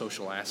the whole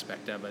social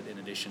aspect of it, in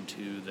addition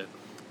to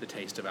the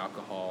taste of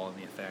alcohol and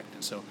the effect.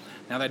 And so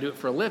now that I do it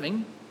for a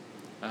living,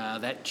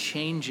 that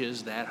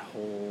changes that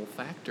whole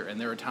factor. And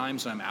there are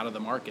times when I'm out of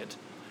the market,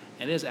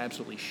 and it is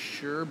absolutely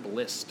sure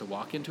bliss to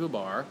walk into a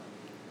bar.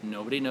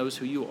 Nobody knows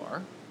who you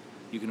are.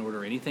 You can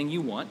order anything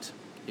you want.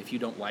 If you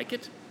don't like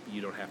it,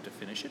 you don't have to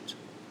finish it.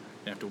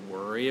 You don't have to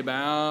worry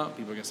about,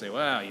 people are going to say,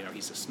 well,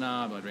 he's a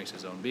snob, he drinks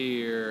his own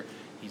beer,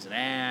 he's an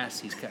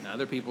ass, he's cutting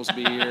other people's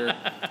beer.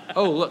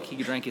 Oh, look,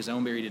 he drank his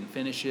own beer, he didn't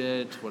finish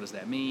it. What does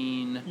that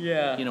mean?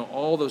 Yeah.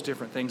 All those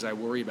different things I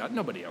worry about.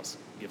 Nobody else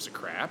gives a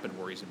crap and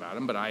worries about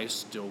them, but I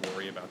still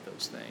worry about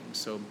those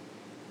things.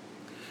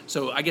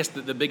 So I guess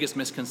the biggest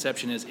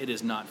misconception is it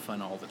is not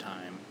fun all the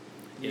time.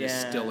 It is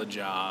still a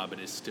job.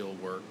 It is still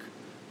work.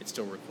 It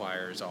still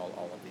requires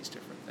all of these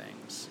different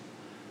things.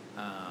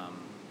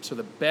 So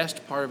the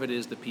best part of it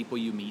is the people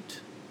you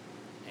meet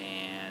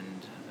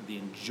and the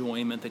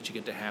enjoyment that you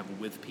get to have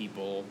with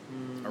people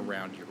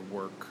around your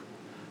work.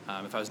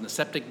 If I was in the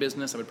septic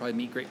business, I would probably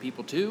meet great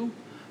people too,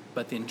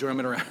 but the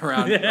enjoyment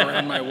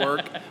around my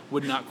work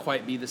would not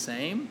quite be the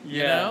same.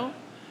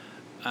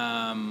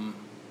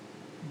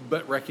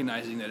 But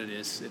recognizing that it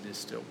is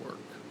still work.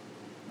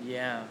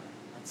 Yeah,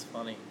 that's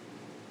funny.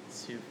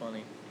 It's too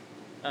funny.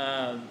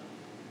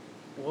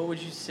 What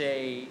would you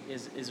say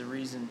is a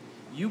reason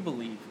you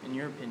believe, in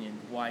your opinion,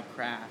 why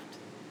craft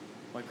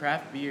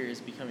beer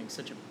is becoming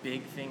such a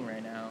big thing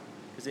right now?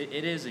 Because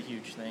it is a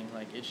huge thing.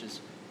 Like, it's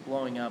just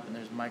blowing up, and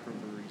there's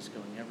microbreweries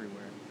going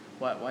everywhere.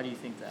 Why do you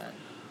think that?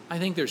 I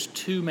think there's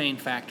two main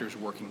factors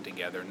working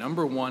together.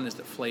 Number one is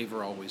that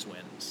flavor always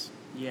wins.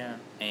 Yeah.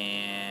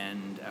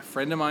 And a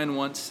friend of mine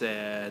once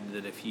said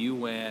that if you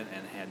went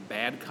and had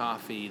bad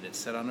coffee that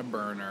sat on a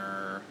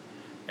burner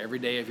every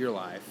day of your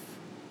life,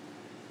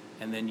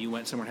 and then you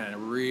went somewhere and had a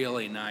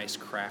really nice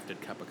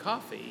crafted cup of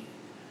coffee,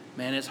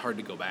 man, it's hard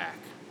to go back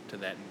to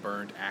that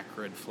burnt,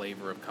 acrid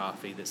flavor of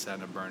coffee that sat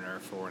on a burner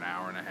for an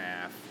hour and a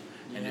half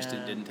and just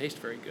it didn't taste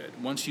very good.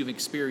 Once you've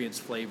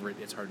experienced flavor,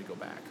 it's hard to go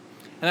back.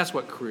 And that's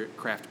what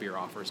craft beer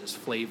offers, is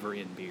flavor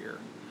in beer,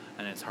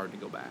 and it's hard to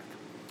go back.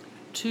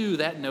 Two,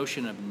 that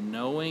notion of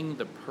knowing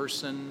the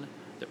person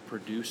that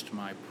produced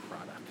my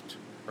product,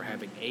 or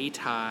having a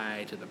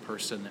tie to the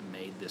person that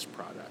made this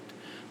product.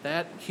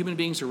 That human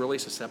beings are really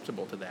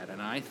susceptible to that,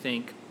 and I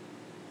think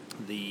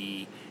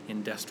the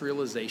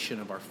industrialization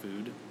of our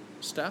food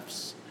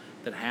stuffs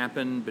that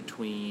happened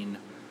between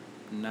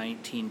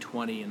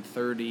 1920 and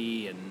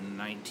 30 and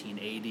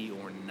 1980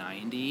 or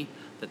 90,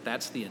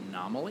 that's the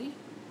anomaly.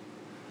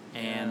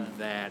 And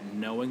that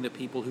knowing the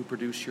people who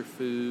produce your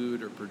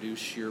food or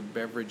produce your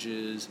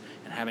beverages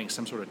and having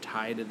some sort of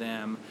tie to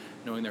them,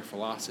 knowing their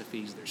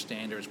philosophies, their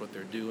standards, what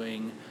they're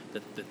doing,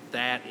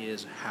 that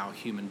is how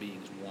human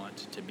beings want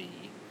to be.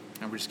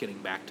 And we're just getting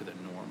back to the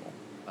normal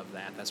of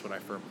that. That's what I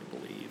firmly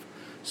believe.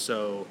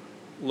 So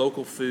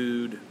local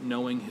food,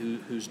 knowing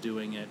who's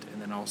doing it,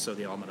 and then also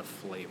the element of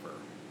flavor.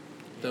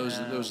 Those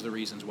are the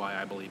reasons why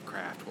I believe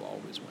craft will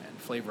always win.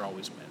 Flavor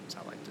always wins,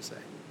 I like to say.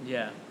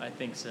 Yeah, I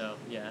think so,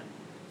 yeah.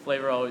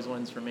 Flavor always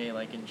wins for me,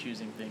 like in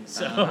choosing things.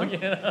 So,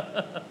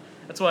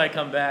 that's why I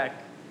come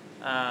back.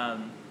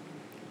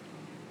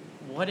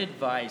 What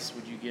advice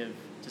would you give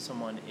to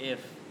someone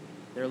if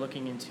they're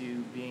looking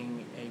into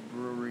being a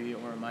brewery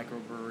or a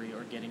microbrewery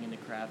or getting into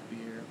craft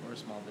beer or a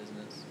small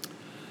business?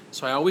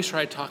 So I always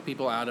try to talk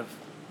people out of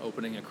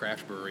opening a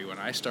craft brewery. When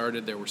I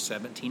started, there were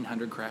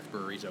 1,700 craft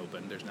breweries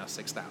open. There's now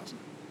 6,000.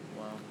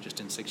 Wow. Just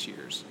in 6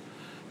 years.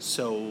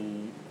 So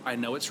I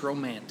know it's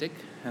romantic,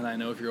 and I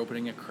know if you're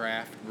opening a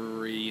craft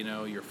brewery,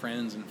 your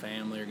friends and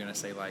family are going to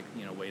say,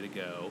 way to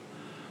go.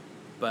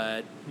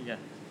 But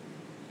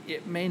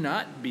it may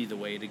not be the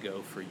way to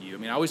go for you. I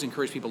mean, I always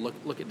encourage people,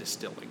 look at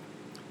distilling.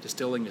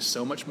 Distilling is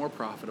so much more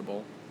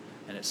profitable,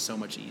 and it's so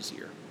much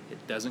easier.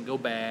 It doesn't go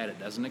bad. It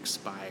doesn't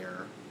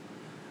expire.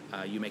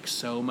 You make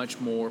so much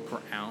more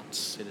per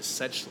ounce. It is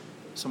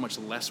so much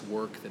less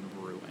work than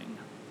brewing.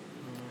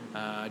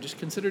 Just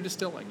consider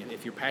distilling.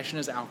 If your passion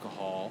is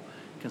alcohol,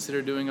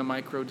 consider doing a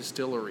micro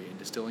distillery and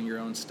distilling your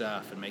own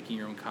stuff and making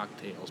your own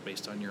cocktails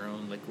based on your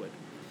own liquid.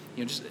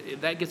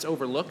 That gets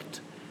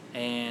overlooked,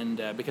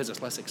 and because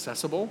it's less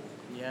accessible,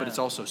 but it's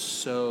also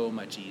so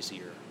much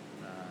easier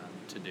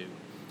to do.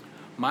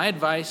 My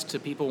advice to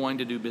people wanting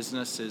to do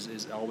business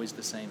is always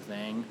the same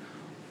thing.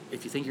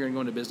 If you think you're going to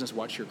go into business,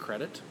 watch your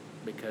credit,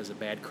 because a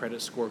bad credit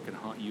score can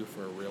haunt you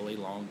for a really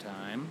long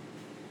time.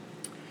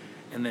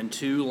 And then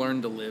 2,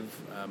 learn to live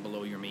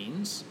below your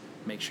means.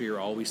 Make sure you're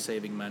always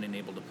saving money and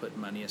able to put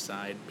money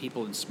aside.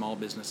 People in small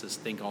businesses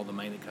think all the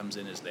money that comes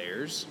in is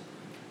theirs.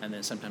 And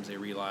then sometimes they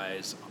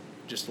realize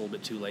just a little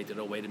bit too late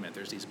that, wait a minute,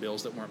 there's these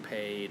bills that weren't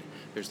paid.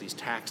 There's these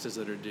taxes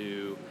that are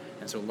due.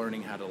 And so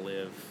learning how to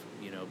live,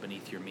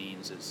 beneath your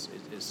means is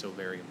so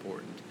very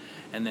important.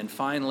 And then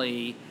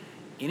finally,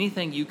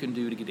 anything you can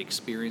do to get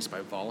experience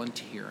by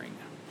volunteering,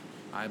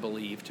 I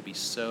believe to be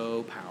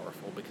so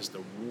powerful, because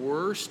the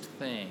worst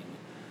thing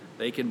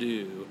they can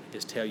do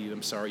is tell you,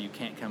 I'm sorry, you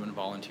can't come and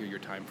volunteer your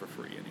time for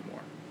free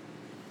anymore.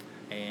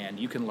 And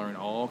you can learn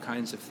all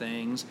kinds of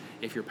things.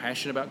 If you're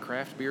passionate about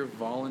craft beer,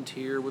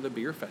 volunteer with a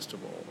beer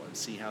festival and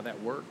see how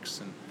that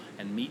works,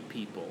 and meet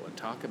people and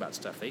talk about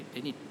stuff. They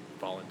need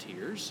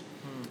volunteers.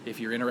 If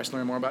you're interested in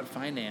learning more about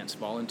finance,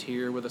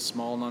 volunteer with a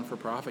small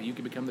non-for-profit. You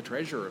could become the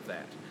treasurer of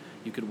that.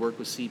 You could work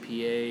with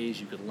CPAs.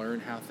 You could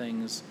learn how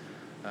things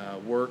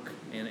work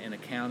in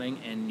accounting,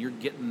 and you're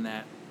getting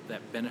that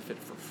benefit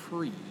for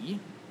free.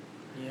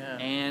 Yeah.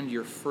 And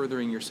you're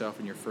furthering yourself,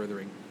 and you're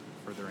furthering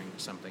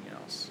something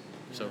else.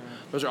 So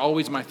those are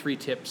always my 3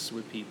 tips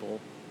with people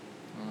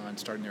on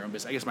starting their own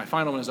business. I guess my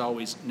final one is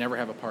always never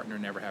have a partner,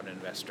 never have an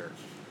investor.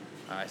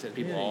 I say to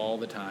people all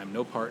the time,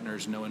 no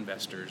partners, no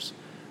investors.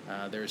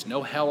 There's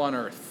no hell on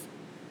earth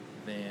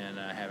than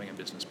having a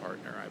business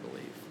partner, I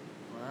believe.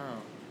 Wow.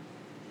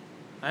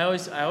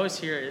 I always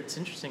hear it's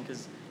interesting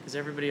because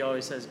everybody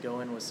always says go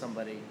in with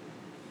somebody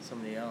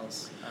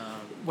else.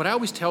 What I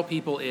always tell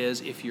people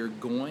is, if you're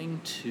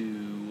going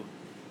to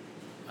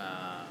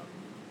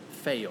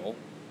fail,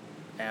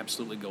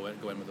 absolutely go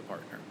in with a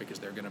partner, because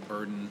they're going to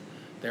burden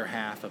their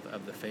half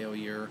of the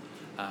failure.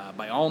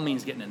 By all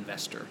means, get an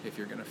investor if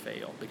you're going to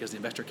fail, because the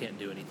investor can't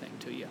do anything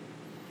to you.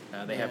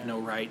 They have no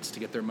rights to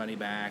get their money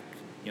back.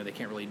 They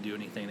can't really do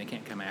anything. They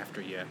can't come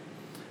after you.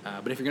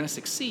 But if you're going to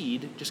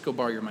succeed, just go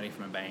borrow your money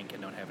from a bank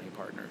and don't have any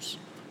partners,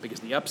 because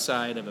the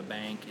upside of a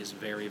bank is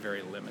very,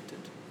 very limited.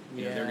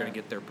 They're going to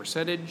get their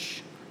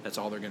percentage. That's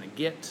all they're going to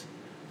get.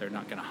 They're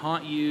not going to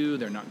haunt you.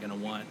 They're not going to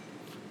want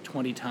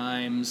 20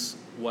 times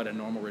what a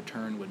normal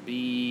return would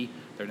be.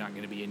 They're not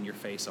going to be in your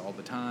face all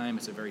the time.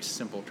 It's a very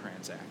simple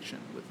transaction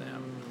with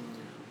them.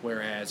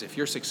 Whereas if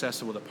you're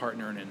successful with a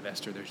partner and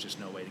investor, there's just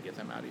no way to get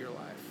them out of your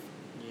life.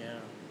 Yeah.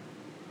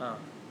 Oh,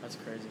 that's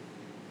crazy.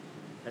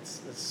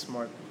 That's a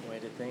smart way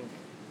to think.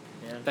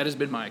 Yeah. That has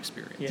been my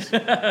experience. Yeah.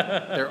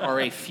 There are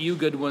a few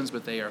good ones,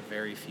 but they are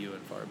very few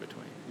and far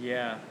between.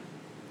 Yeah.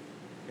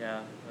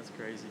 Yeah, that's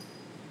crazy.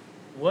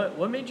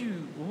 What made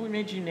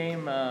you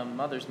name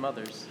Mother's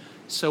Mothers?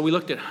 So we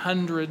looked at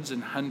hundreds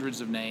and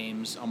hundreds of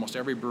names. Almost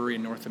every brewery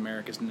in North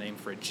America is named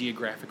for a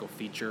geographical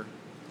feature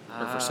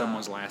or for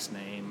someone's last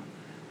name.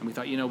 And we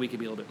thought, we could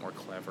be a little bit more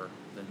clever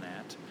than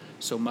that.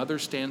 So Mother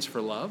stands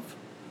for love.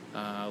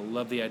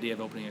 Love the idea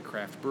of opening a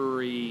craft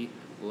brewery.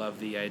 Love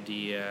the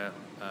idea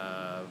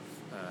of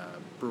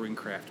brewing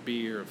craft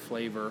beer, of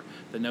flavor.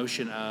 The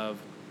notion of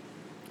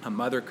a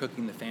mother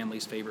cooking the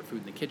family's favorite food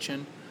in the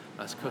kitchen,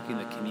 us cooking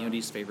the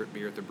community's favorite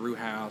beer at the brew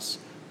house.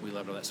 We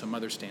loved all that. So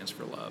Mother stands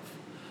for love.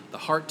 The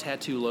heart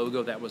tattoo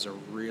logo, that was a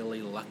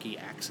really lucky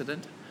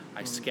accident.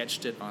 I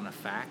sketched it on a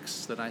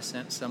fax that I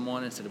sent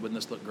someone and said, wouldn't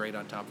this look great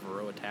on top of a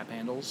row of tap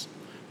handles?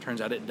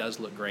 Turns out it does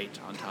look great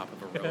on top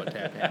of a row of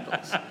tap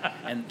handles.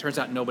 And it turns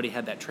out nobody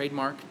had that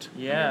trademarked.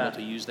 Yeah. We were able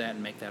to use that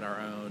and make that our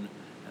own,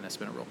 and that's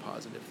been a real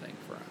positive thing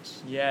for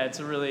us. Yeah, it's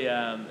really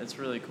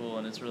cool,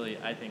 and it's really,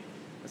 I think,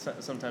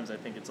 sometimes I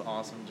think it's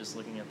awesome just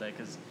looking at that,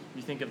 because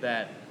you think of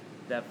that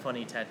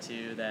funny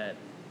tattoo that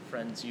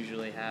friends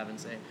usually have and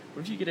say,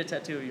 what if you get a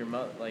tattoo of your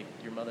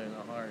mother in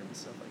the heart and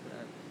stuff like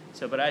that.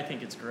 So, but I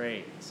think it's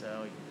great.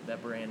 So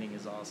that branding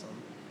is awesome.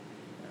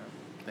 Yeah.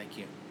 Thank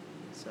you.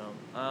 So,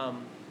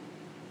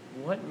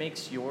 what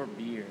makes your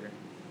beer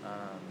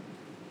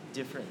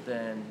different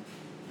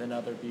than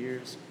other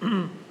beers,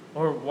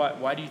 or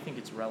why do you think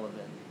it's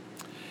relevant?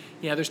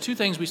 Yeah, there's two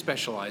things we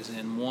specialize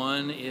in.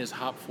 One is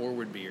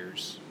hop-forward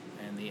beers,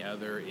 and the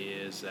other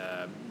is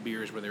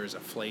beers where there is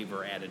a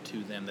flavor added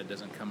to them that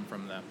doesn't come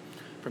from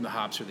the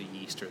hops or the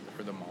yeast or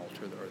the malt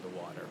or the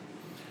water.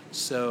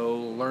 So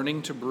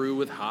learning to brew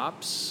with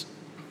hops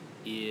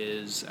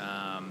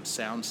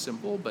sounds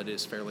simple, but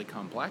is fairly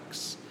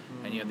complex.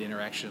 And you have the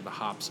interaction of the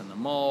hops and the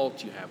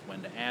malt. You have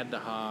when to add the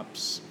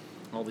hops,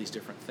 all these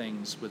different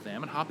things with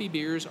them. And hoppy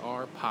beers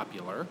are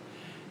popular.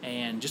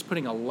 And just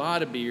putting a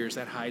lot of beers,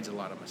 that hides a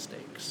lot of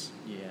mistakes.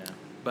 Yeah.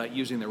 But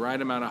using the right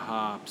amount of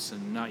hops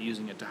and not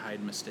using it to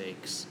hide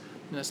mistakes,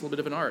 that's a little bit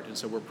of an art. And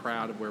so we're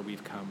proud of where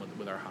we've come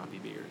with our hoppy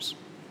beers.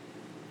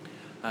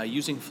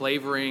 Using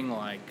flavoring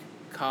like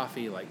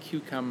coffee, like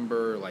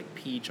cucumber, like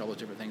peach, all those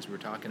different things we were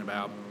talking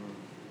about.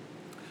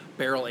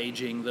 Barrel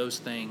aging, those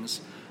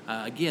things.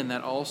 Again,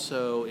 that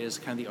also is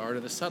kind of the art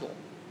of the subtle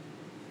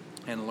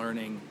and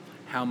learning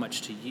how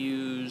much to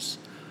use.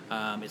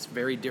 It's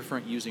very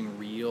different using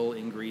real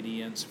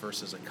ingredients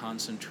versus a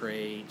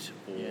concentrate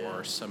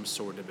or some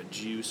sort of a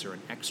juice or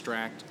an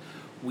extract.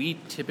 We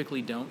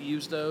typically don't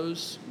use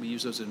those. We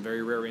use those in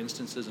very rare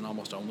instances and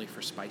almost only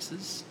for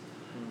spices.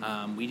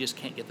 We just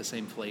can't get the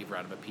same flavor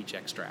out of a peach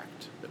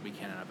extract that we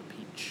can out of a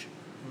peach.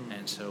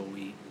 And so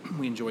we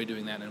enjoy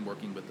doing that and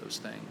working with those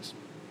things.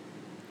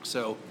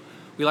 So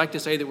we like to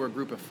say that we're a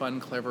group of fun,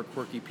 clever,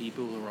 quirky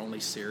people who are only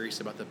serious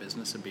about the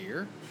business of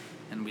beer.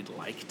 And we'd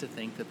like to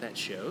think that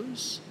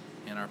shows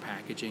in our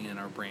packaging and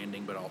our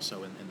branding, but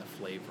also in the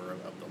flavor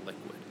of the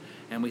liquid.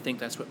 And we think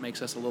that's what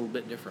makes us a little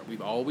bit different.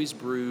 We've always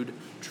brewed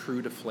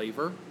true to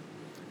flavor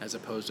as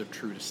opposed to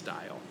true to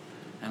style.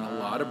 And a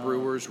lot of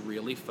brewers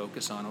really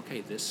focus on,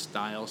 okay, this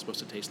style is supposed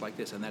to taste like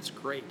this, and that's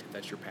great if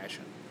that's your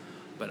passion.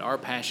 But our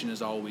passion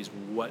is always,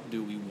 what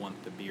do we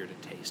want the beer to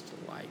taste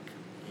like?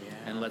 Yeah.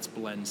 And let's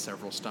blend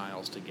several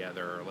styles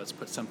together, or let's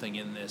put something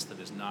in this that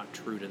is not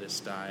true to this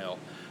style,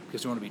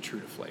 because we want to be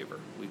true to flavor.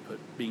 We put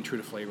being true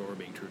to flavor or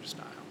being true to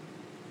style.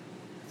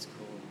 That's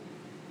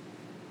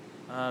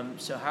cool.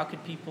 So how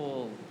could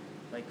people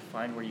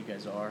find where you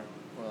guys are,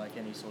 or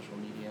any social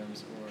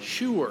mediums? Or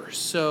Sure.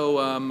 So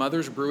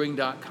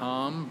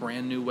mothersbrewing.com,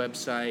 brand new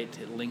website.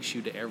 It links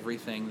you to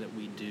everything that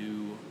we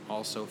do.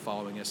 Also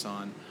following us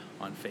on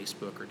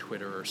Facebook or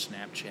Twitter or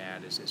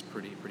Snapchat is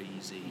pretty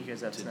easy you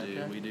guys have to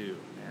Snapchat? do. We do.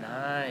 Yeah.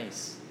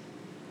 Nice.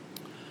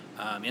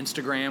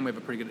 Instagram, we have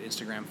a pretty good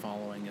Instagram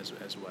following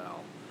as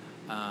well.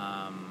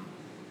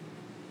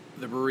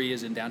 The brewery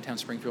is in downtown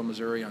Springfield,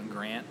 Missouri on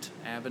Grant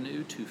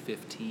Avenue,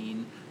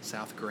 215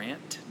 South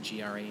Grant,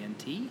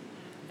 Grant.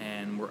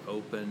 And we're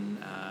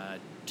open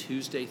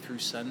Tuesday through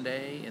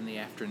Sunday in the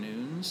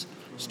afternoons,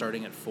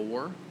 starting at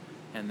 4.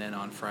 And then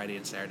on Friday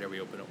and Saturday, we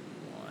open at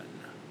 1.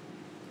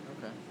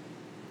 Okay.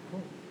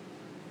 Cool.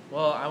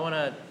 Well, I want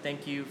to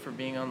thank you for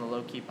being on the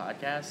Low Key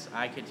Podcast.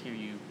 I could hear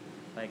you,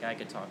 I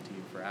could talk to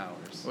you for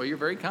hours. Well, you're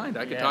very kind.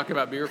 I could talk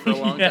about beer for a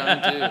long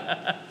time, too.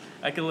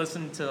 I could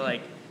listen to,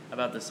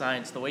 about the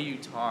science. The way you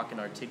talk and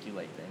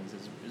articulate things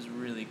is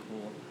really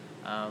cool.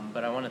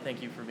 But I want to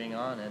thank you for being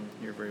on. And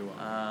you're very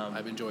welcome.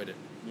 I've enjoyed it.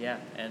 Yeah,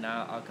 and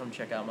I'll come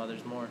check out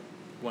Mother's more.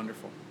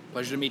 Wonderful.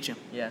 Pleasure to meet you.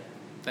 Yeah.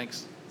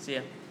 Thanks. See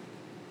ya.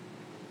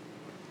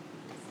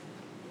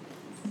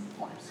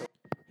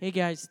 Hey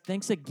guys,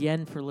 thanks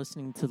again for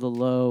listening to the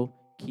Low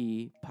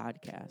Key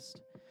Podcast.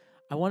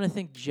 I want to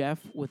thank Jeff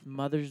with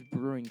Mother's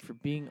Brewing for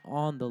being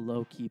on the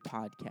Low Key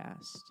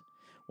podcast.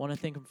 I want to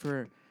thank him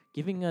for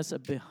giving us a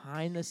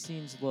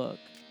behind-the-scenes look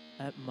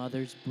at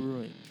Mother's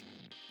Brewing.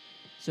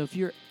 So if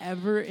you're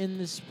ever in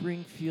the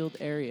Springfield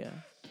area,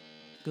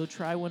 go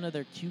try one of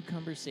their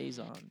cucumber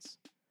saisons.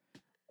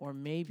 Or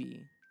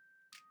maybe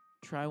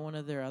try one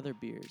of their other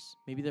beers.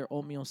 Maybe their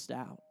oatmeal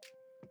stout.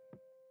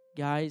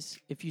 Guys,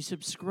 if you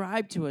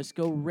subscribe to us,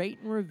 go rate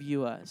and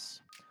review us.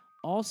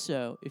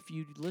 Also, if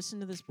you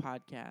listen to this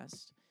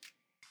podcast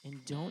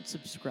and don't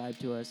subscribe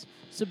to us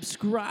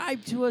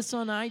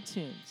on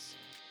iTunes.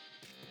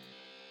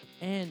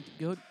 And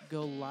go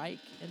like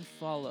and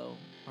follow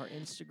our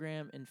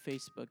Instagram and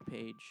Facebook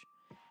page.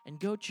 And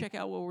go check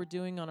out what we're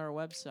doing on our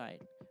website.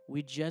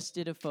 We just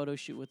did a photo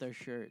shoot with our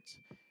shirts.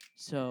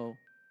 So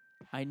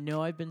I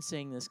know I've been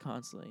saying this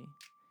constantly,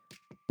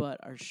 but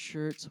our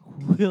shirts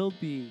will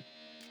be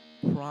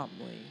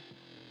promptly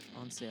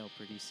on sale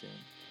pretty soon.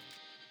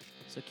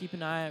 So keep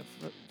an eye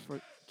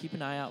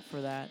out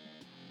for that,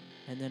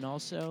 and then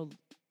also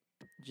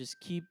just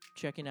keep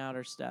checking out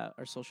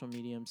our social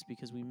mediums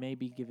because we may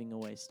be giving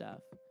away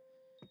stuff.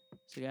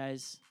 So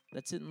guys,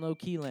 that's it in Low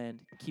Key Land.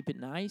 Keep it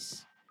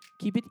nice,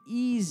 keep it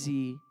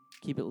easy,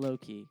 keep it low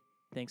key.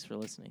 Thanks for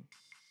listening.